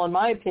criminal, in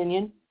my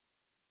opinion.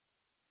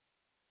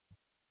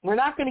 We're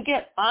not going to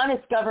get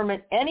honest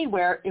government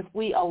anywhere if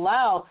we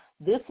allow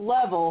this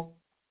level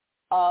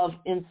of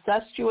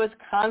incestuous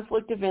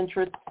conflict of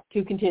interest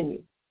to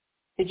continue.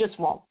 It just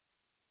won't.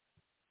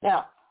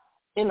 Now,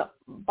 and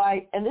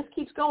this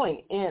keeps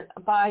going.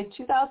 By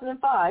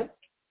 2005,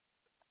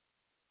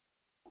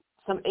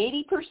 some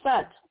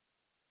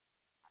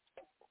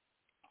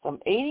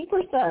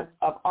 80%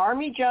 of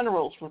Army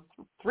generals with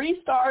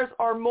 3 stars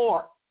or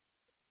more,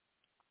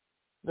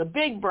 the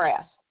big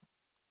brass,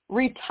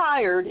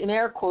 retired, in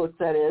air quotes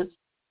that is,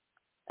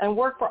 and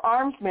worked for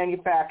arms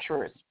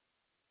manufacturers.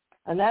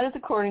 And that is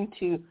according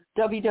to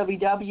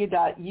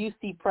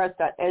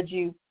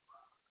www.ucpress.edu.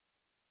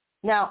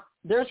 Now,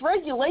 there's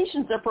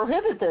regulations that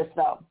prohibit this,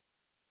 though.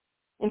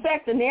 In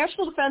fact, the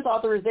National Defense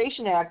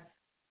Authorization Act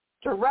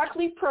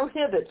directly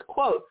prohibits,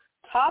 quote,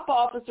 top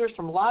officers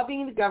from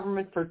lobbying the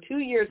government for 2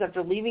 years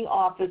after leaving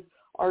office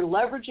or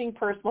leveraging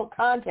personal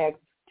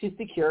contacts to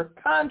secure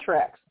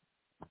contracts,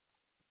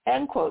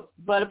 end quote.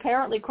 But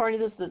apparently, according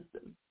to this,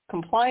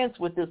 compliance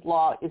with this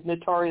law is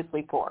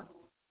notoriously poor.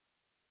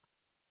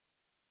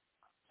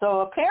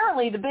 So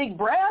apparently the big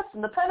brass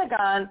in the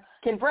Pentagon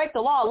can break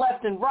the law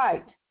left and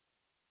right.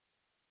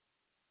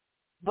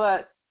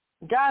 But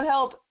God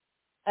help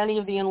any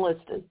of the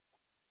enlisted.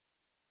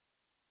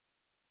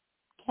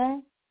 Okay?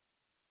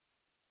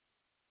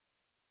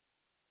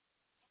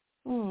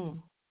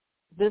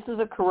 This is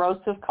a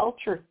corrosive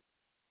culture.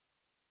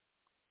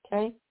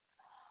 Okay?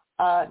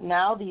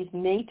 Now these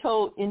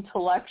NATO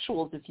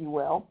intellectuals, if you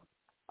will,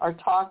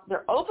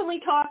 they're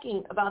openly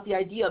talking about the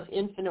idea of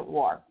infinite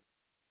war.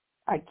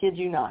 I kid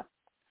you not.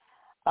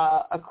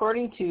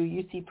 According to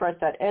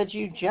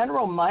ucpress.edu,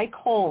 General Mike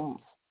Holmes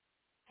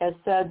has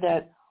said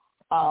that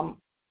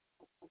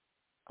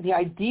the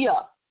idea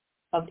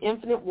of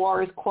infinite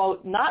war is,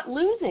 quote, not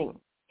losing.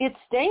 It's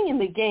staying in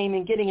the game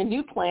and getting a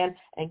new plan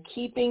and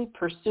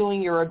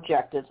pursuing your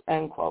objectives,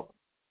 end quote.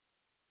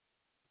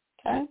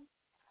 Okay?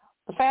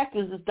 The fact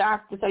is,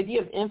 this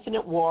idea of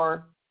infinite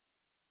war,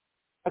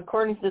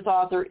 according to this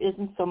author,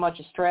 isn't so much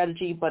a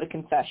strategy but a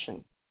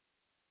confession.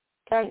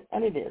 Okay?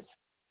 And it is.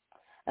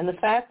 And the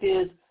fact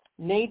is,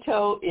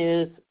 NATO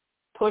is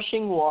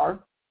pushing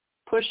war,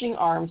 pushing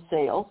arms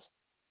sales,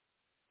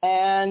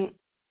 and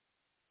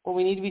what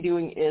we need to be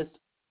doing is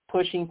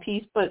pushing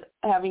peace, but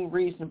having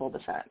reasonable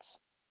defense.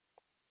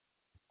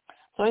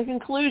 So in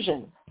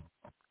conclusion,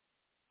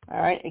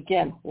 all right,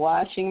 again,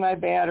 watching my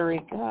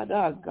battery, God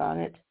doggone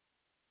it,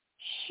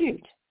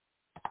 shoot.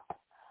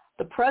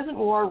 The present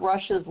war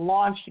Russia's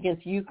launched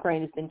against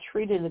Ukraine has been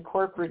treated in the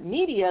corporate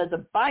media as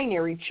a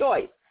binary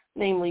choice,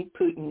 namely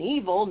Putin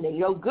evil,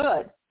 NATO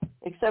good,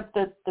 except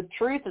that the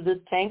truth of this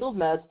tangled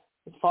mess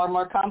is far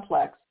more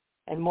complex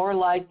and more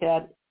like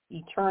that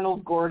eternal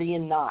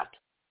Gordian knot.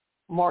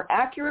 More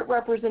accurate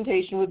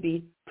representation would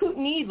be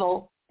Putin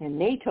evil and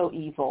NATO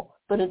evil,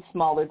 but in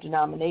smaller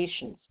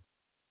denominations.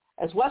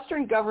 As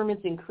Western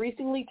governments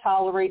increasingly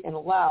tolerate and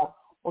allow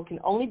what can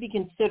only be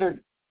considered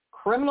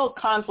criminal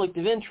conflict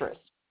of interest,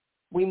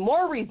 we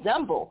more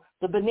resemble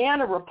the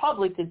banana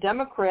republic the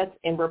Democrats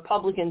and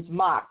Republicans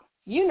mock.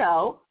 You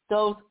know,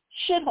 those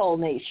shithole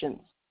nations.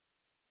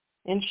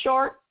 In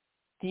short,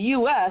 the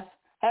U.S.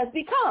 has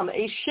become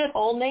a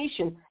shithole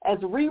nation as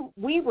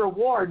we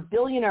reward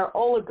billionaire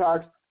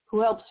oligarchs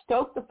who help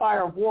stoke the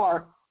fire of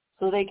war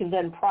so they can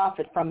then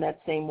profit from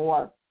that same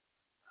war.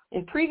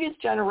 In previous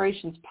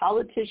generations,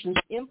 politicians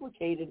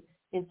implicated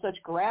in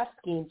such graft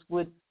schemes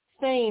would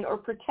feign or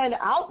pretend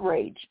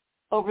outrage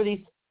over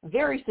these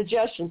very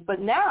suggestions,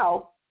 but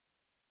now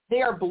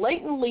they are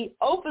blatantly,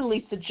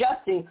 openly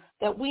suggesting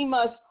that we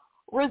must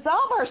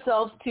resolve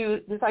ourselves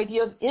to this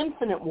idea of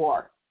infinite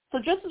war. So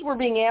just as we're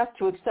being asked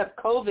to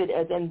accept COVID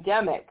as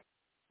endemic,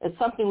 as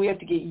something we have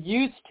to get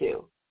used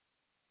to,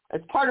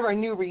 as part of our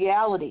new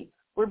reality,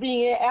 we're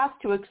being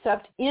asked to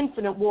accept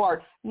infinite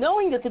war,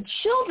 knowing that the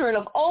children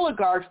of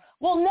oligarchs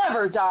will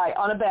never die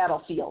on a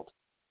battlefield.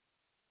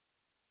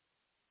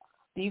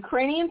 The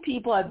Ukrainian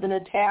people have been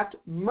attacked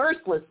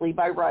mercilessly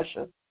by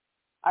Russia,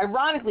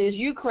 ironically, as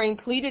Ukraine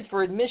pleaded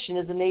for admission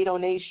as a NATO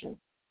nation.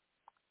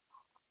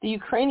 The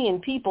Ukrainian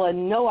people had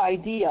no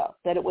idea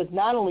that it was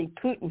not only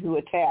Putin who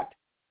attacked,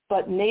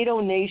 but NATO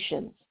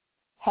nations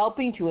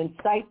helping to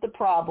incite the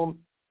problem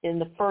in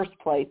the first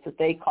place that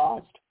they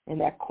caused in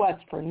that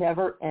quest for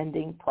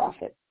never-ending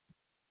profit.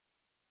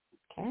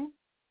 Okay,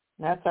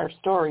 that's our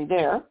story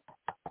there.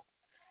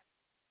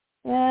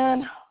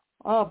 And,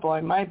 oh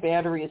boy, my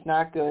battery is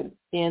not good.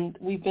 And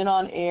we've been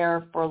on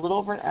air for a little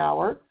over an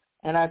hour,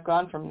 and I've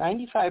gone from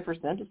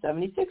 95% to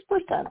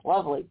 76%.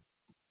 Lovely.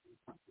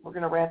 We're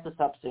going to wrap this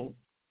up soon.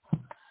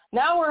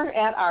 Now we're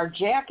at our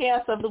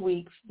Jackass of the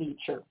Week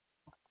feature.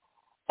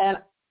 And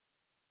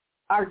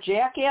our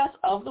Jackass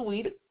of the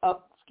Week,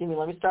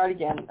 let me start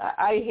again.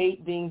 I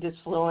hate being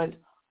disfluent.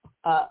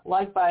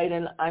 Like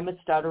Biden, I'm a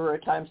stutterer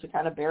at times, so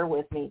kind of bear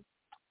with me.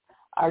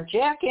 Our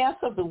Jackass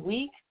of the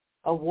Week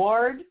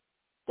award,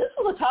 this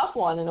was a tough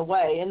one in a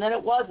way, and then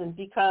it wasn't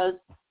because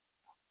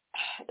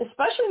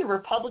especially the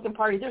Republican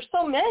Party, there's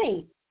so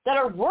many that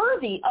are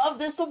worthy of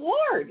this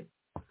award.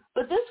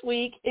 But this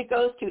week, it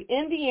goes to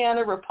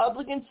Indiana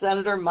Republican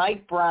Senator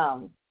Mike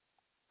Braun.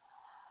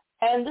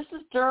 And this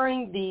is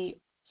during the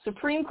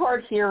Supreme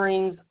Court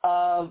hearings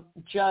of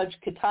Judge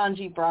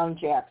Ketanji Brown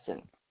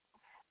Jackson.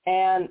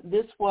 And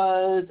this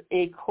was,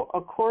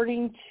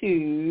 according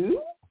to,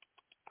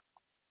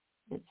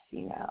 let's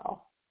see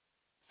now,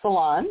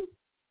 Salon,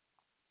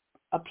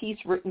 a piece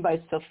written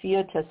by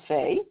Sophia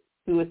Tesfaye,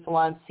 who is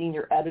Salon's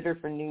senior editor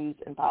for news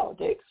and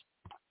politics.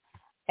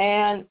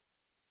 And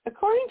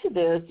according to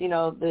this,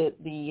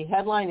 the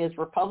headline is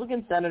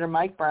Republican Senator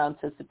Mike Braun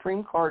says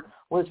Supreme Court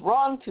was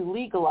wrong to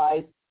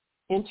legalize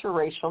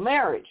interracial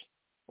marriage.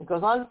 It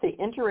goes on to say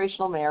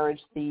interracial marriage,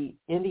 the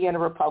Indiana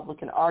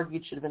Republican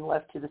argued, should have been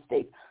left to the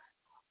states.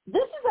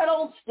 This is that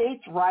old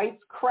states'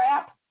 rights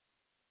crap.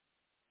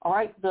 All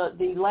right,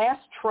 the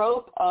last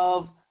trope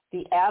of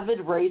the avid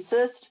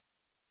racist,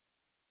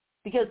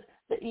 because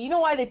you know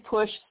why they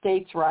push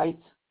states'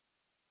 rights?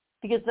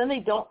 Because then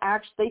they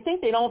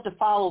think they don't have to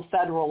follow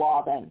federal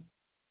law then.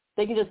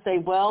 They can just say,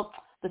 well,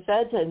 the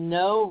feds had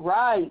no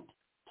right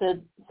to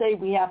say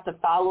we have to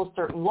follow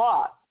certain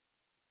laws.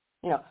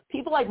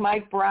 People like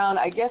Mike Braun,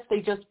 I guess they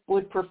just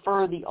would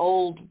prefer the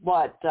old,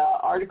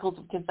 Articles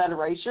of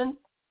Confederation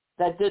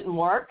that didn't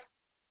work.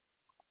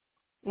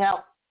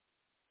 Now,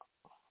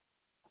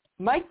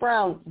 Mike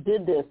Braun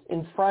did this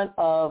in front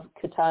of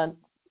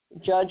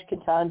Judge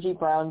Ketanji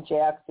Brown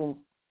Jackson,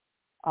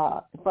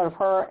 in front of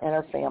her and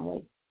her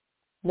family,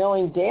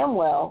 knowing damn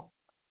well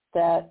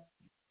that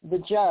the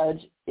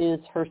judge is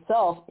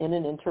herself in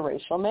an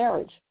interracial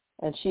marriage,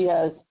 and she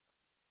has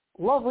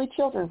lovely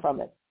children from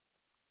it.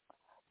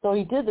 So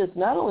he did this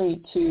not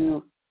only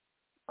to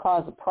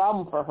cause a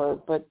problem for her,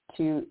 but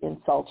to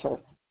insult her.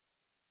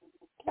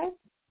 Okay?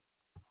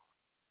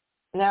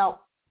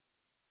 Now,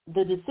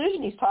 the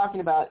decision he's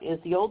talking about is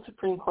the old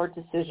Supreme Court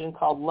decision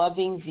called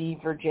Loving v.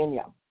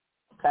 Virginia.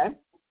 Okay?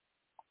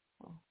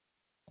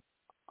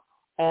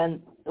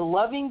 And the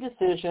Loving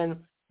decision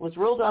was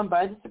ruled on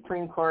by the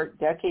Supreme Court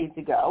decades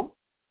ago.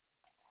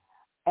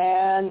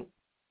 And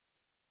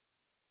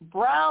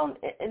Braun,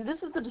 and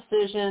this is the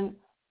decision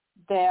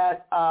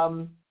that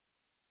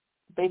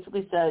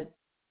basically said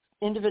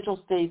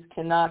individual states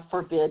cannot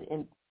forbid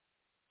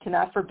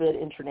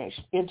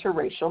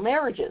interracial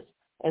marriages,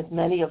 as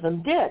many of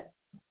them did.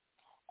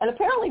 And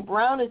apparently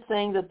Braun is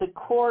saying that the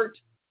court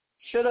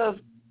should have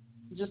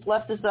just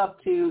left this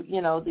up to,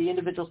 the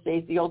individual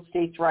states, the old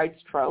states'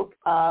 rights trope,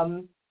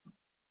 and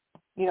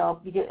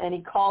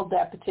he called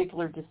that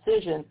particular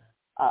decision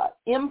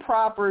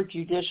improper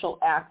judicial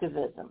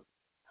activism.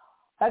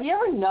 Have you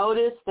ever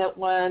noticed that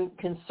when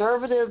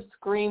conservatives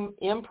scream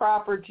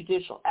improper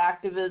judicial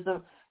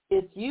activism,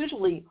 it's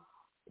usually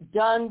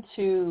done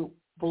to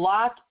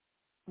block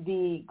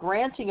the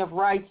granting of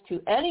rights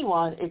to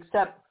anyone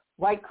except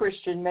white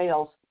Christian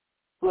males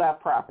who have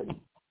property?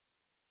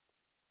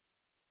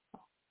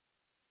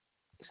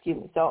 Excuse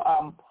me. So,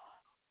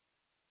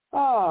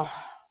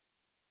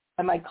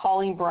 am I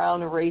calling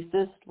Braun a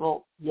racist?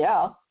 Well,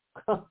 yeah.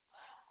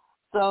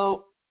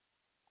 So,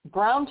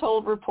 Braun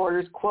told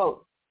reporters,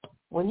 quote,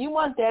 "When you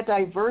want that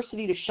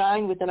diversity to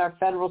shine within our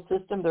federal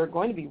system, there are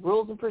going to be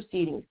rules and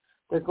proceedings.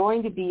 They're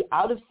going to be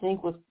out of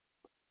sync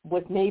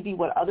with maybe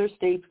what other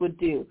states would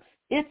do.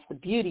 It's the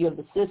beauty of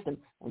the system,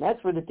 and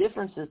that's where the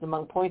differences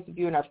among points of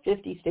view in our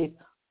 50 states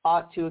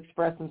ought to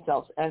express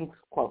themselves," end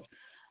quote.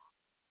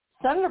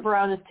 Senator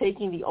Braun is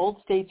taking the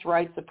old states'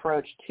 rights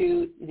approach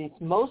to its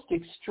most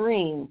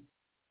extreme,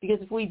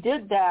 because if we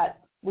did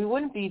that, we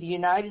wouldn't be the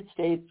United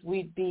States,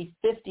 we'd be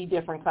 50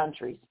 different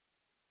countries.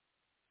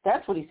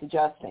 That's what he's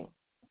suggesting.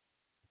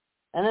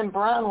 And then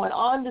Braun went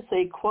on to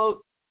say,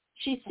 quote,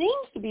 she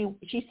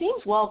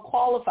seems well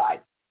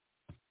qualified.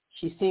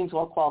 She seems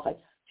well qualified.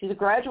 She's a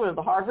graduate of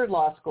the Harvard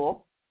Law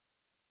School.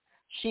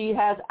 She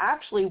has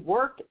actually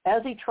worked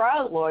as a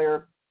trial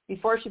lawyer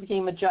before she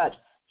became a judge.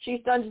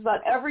 She's done just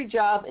about every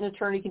job an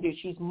attorney can do.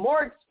 She's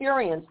more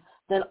experienced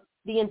than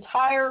the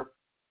entire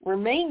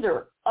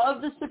remainder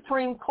of the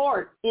Supreme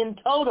Court in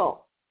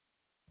total.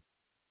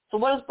 So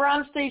what does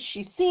Braun say?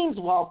 She seems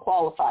well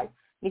qualified.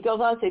 And he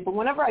goes on to say, but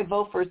whenever I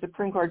vote for a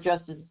Supreme Court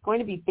justice, it's going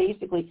to be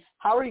basically,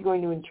 how are you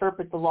going to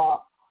interpret the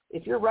law?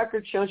 If your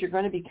record shows you're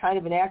going to be kind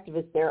of an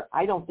activist there,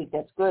 I don't think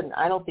that's good, and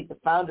I don't think the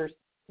founders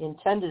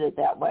intended it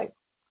that way.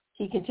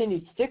 He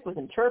continued, stick with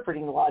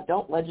interpreting the law.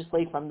 Don't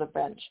legislate from the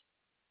bench.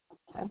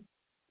 Okay?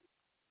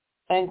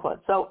 End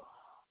quote. So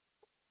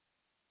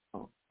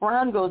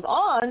Braun goes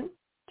on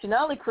to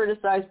not only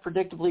criticize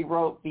predictably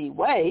Roe v.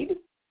 Wade,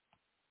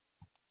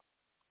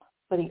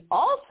 but he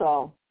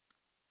also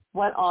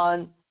went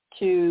on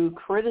to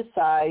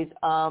criticize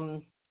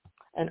an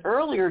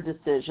earlier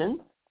decision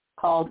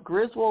called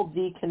Griswold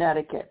v.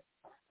 Connecticut.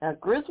 Now,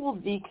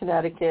 Griswold v.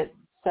 Connecticut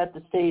set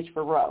the stage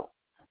for Roe,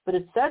 but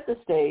it set the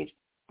stage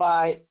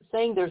by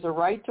saying there's a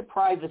right to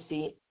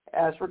privacy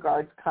as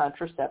regards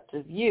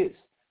contraceptive use.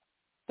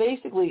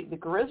 Basically, the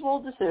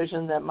Griswold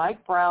decision that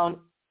Mike Braun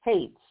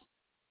hates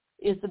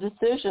is the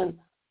decision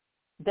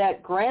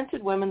that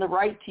granted women the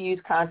right to use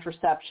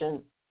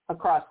contraception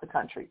across the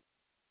country,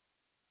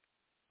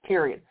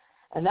 period.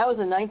 And that was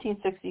in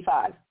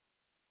 1965.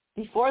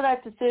 Before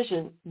that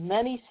decision,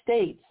 many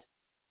states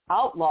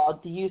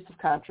outlawed the use of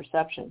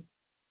contraception.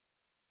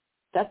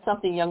 That's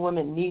something young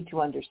women need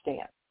to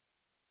understand.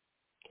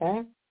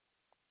 Okay?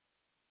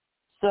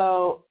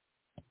 So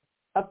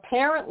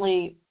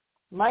apparently,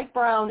 Mike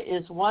Braun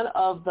is one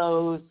of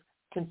those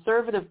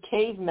conservative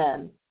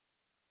cavemen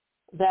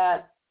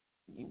that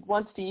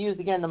wants to use,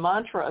 again, the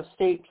mantra of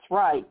states'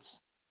 rights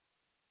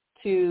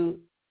to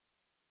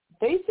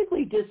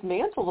basically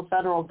dismantle the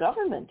federal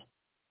government.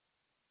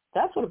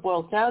 That's what it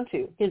boils down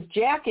to. His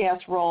jackass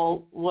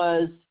role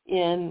was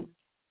in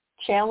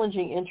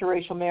challenging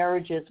interracial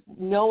marriages,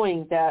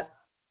 knowing that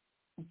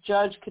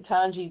Judge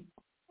Ketanji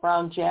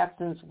Brown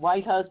Jackson's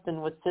white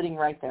husband was sitting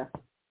right there.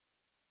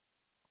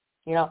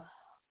 You know,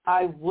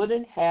 I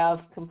wouldn't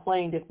have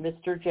complained if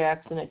Mr.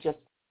 Jackson had just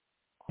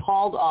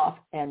hauled off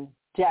and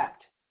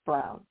decked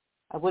Brown.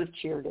 I would have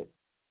cheered it.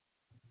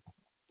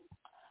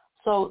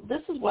 So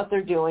this is what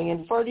they're doing,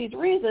 and for these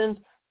reasons,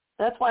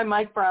 that's why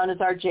Mike Braun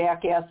is our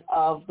jackass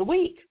of the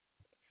week.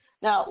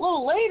 Now, a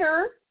little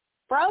later,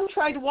 Braun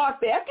tried to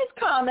walk back his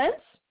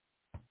comments,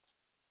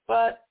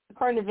 but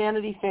according to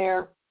Vanity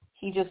Fair,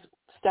 he just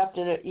stepped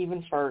in it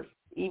even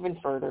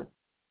further.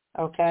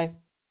 Okay?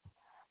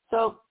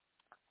 So,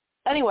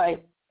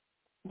 anyway,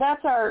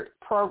 that's our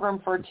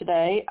program for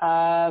today.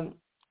 I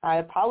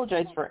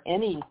apologize for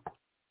any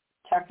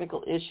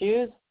technical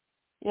issues.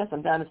 Yes,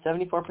 I'm down to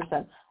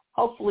 74%.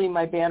 Hopefully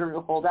my battery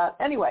will hold out.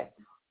 Anyway,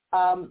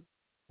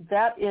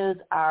 that is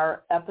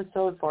our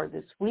episode for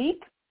this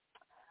week.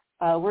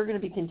 We're going to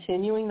be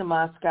continuing the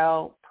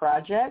Moscow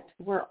project.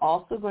 We're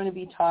also going to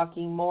be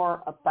talking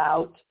more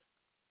about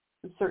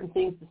certain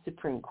things the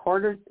Supreme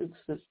Court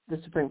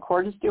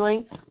is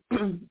doing.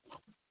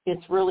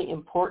 It's really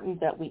important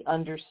that we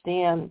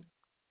understand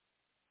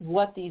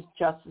what these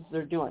justices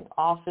are doing.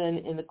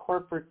 Often in the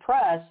corporate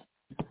press,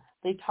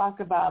 they talk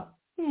about,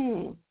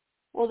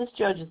 well, this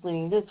judge is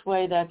leaning this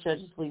way, that judge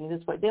is leaning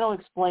this way. They don't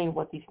explain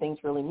what these things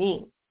really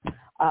mean.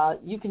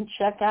 You can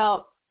check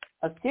out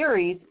a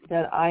series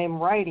that I am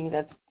writing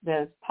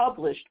that's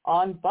published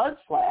on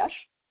BuzzFlash,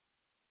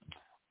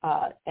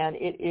 and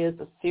it is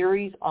a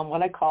series on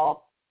what I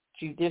call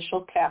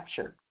judicial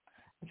capture.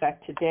 In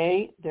fact,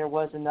 today there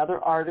was another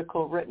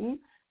article written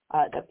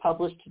that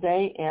published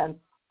today, and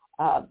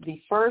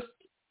the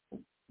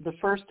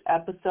first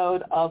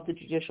episode of the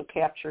judicial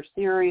capture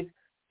series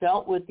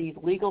dealt with these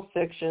legal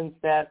fictions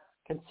that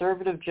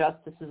conservative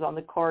justices on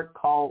the court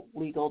call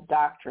legal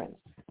doctrines.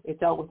 It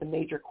dealt with the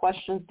major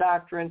questions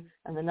doctrine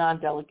and the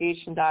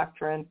non-delegation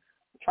doctrine,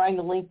 trying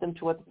to link them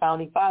to what the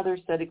Founding Fathers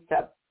said,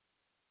 except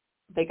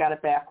they got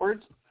it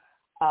backwards.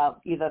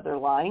 Either they're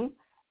lying.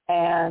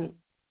 And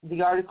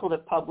the article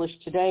that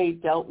published today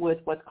dealt with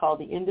what's called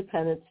the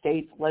Independent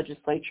States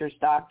Legislatures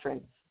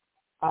Doctrine,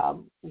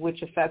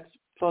 which affects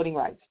voting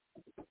rights.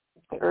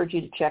 I urge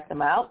you to check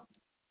them out.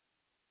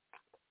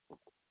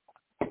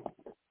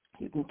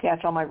 You can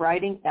catch all my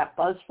writing at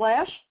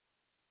BuzzFlash.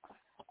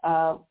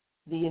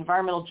 The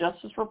Environmental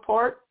Justice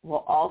Report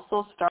will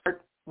also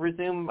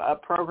resume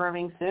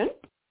programming soon.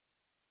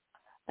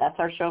 That's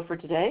our show for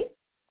today.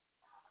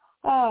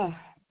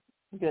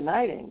 Good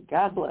night and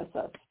God bless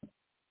us.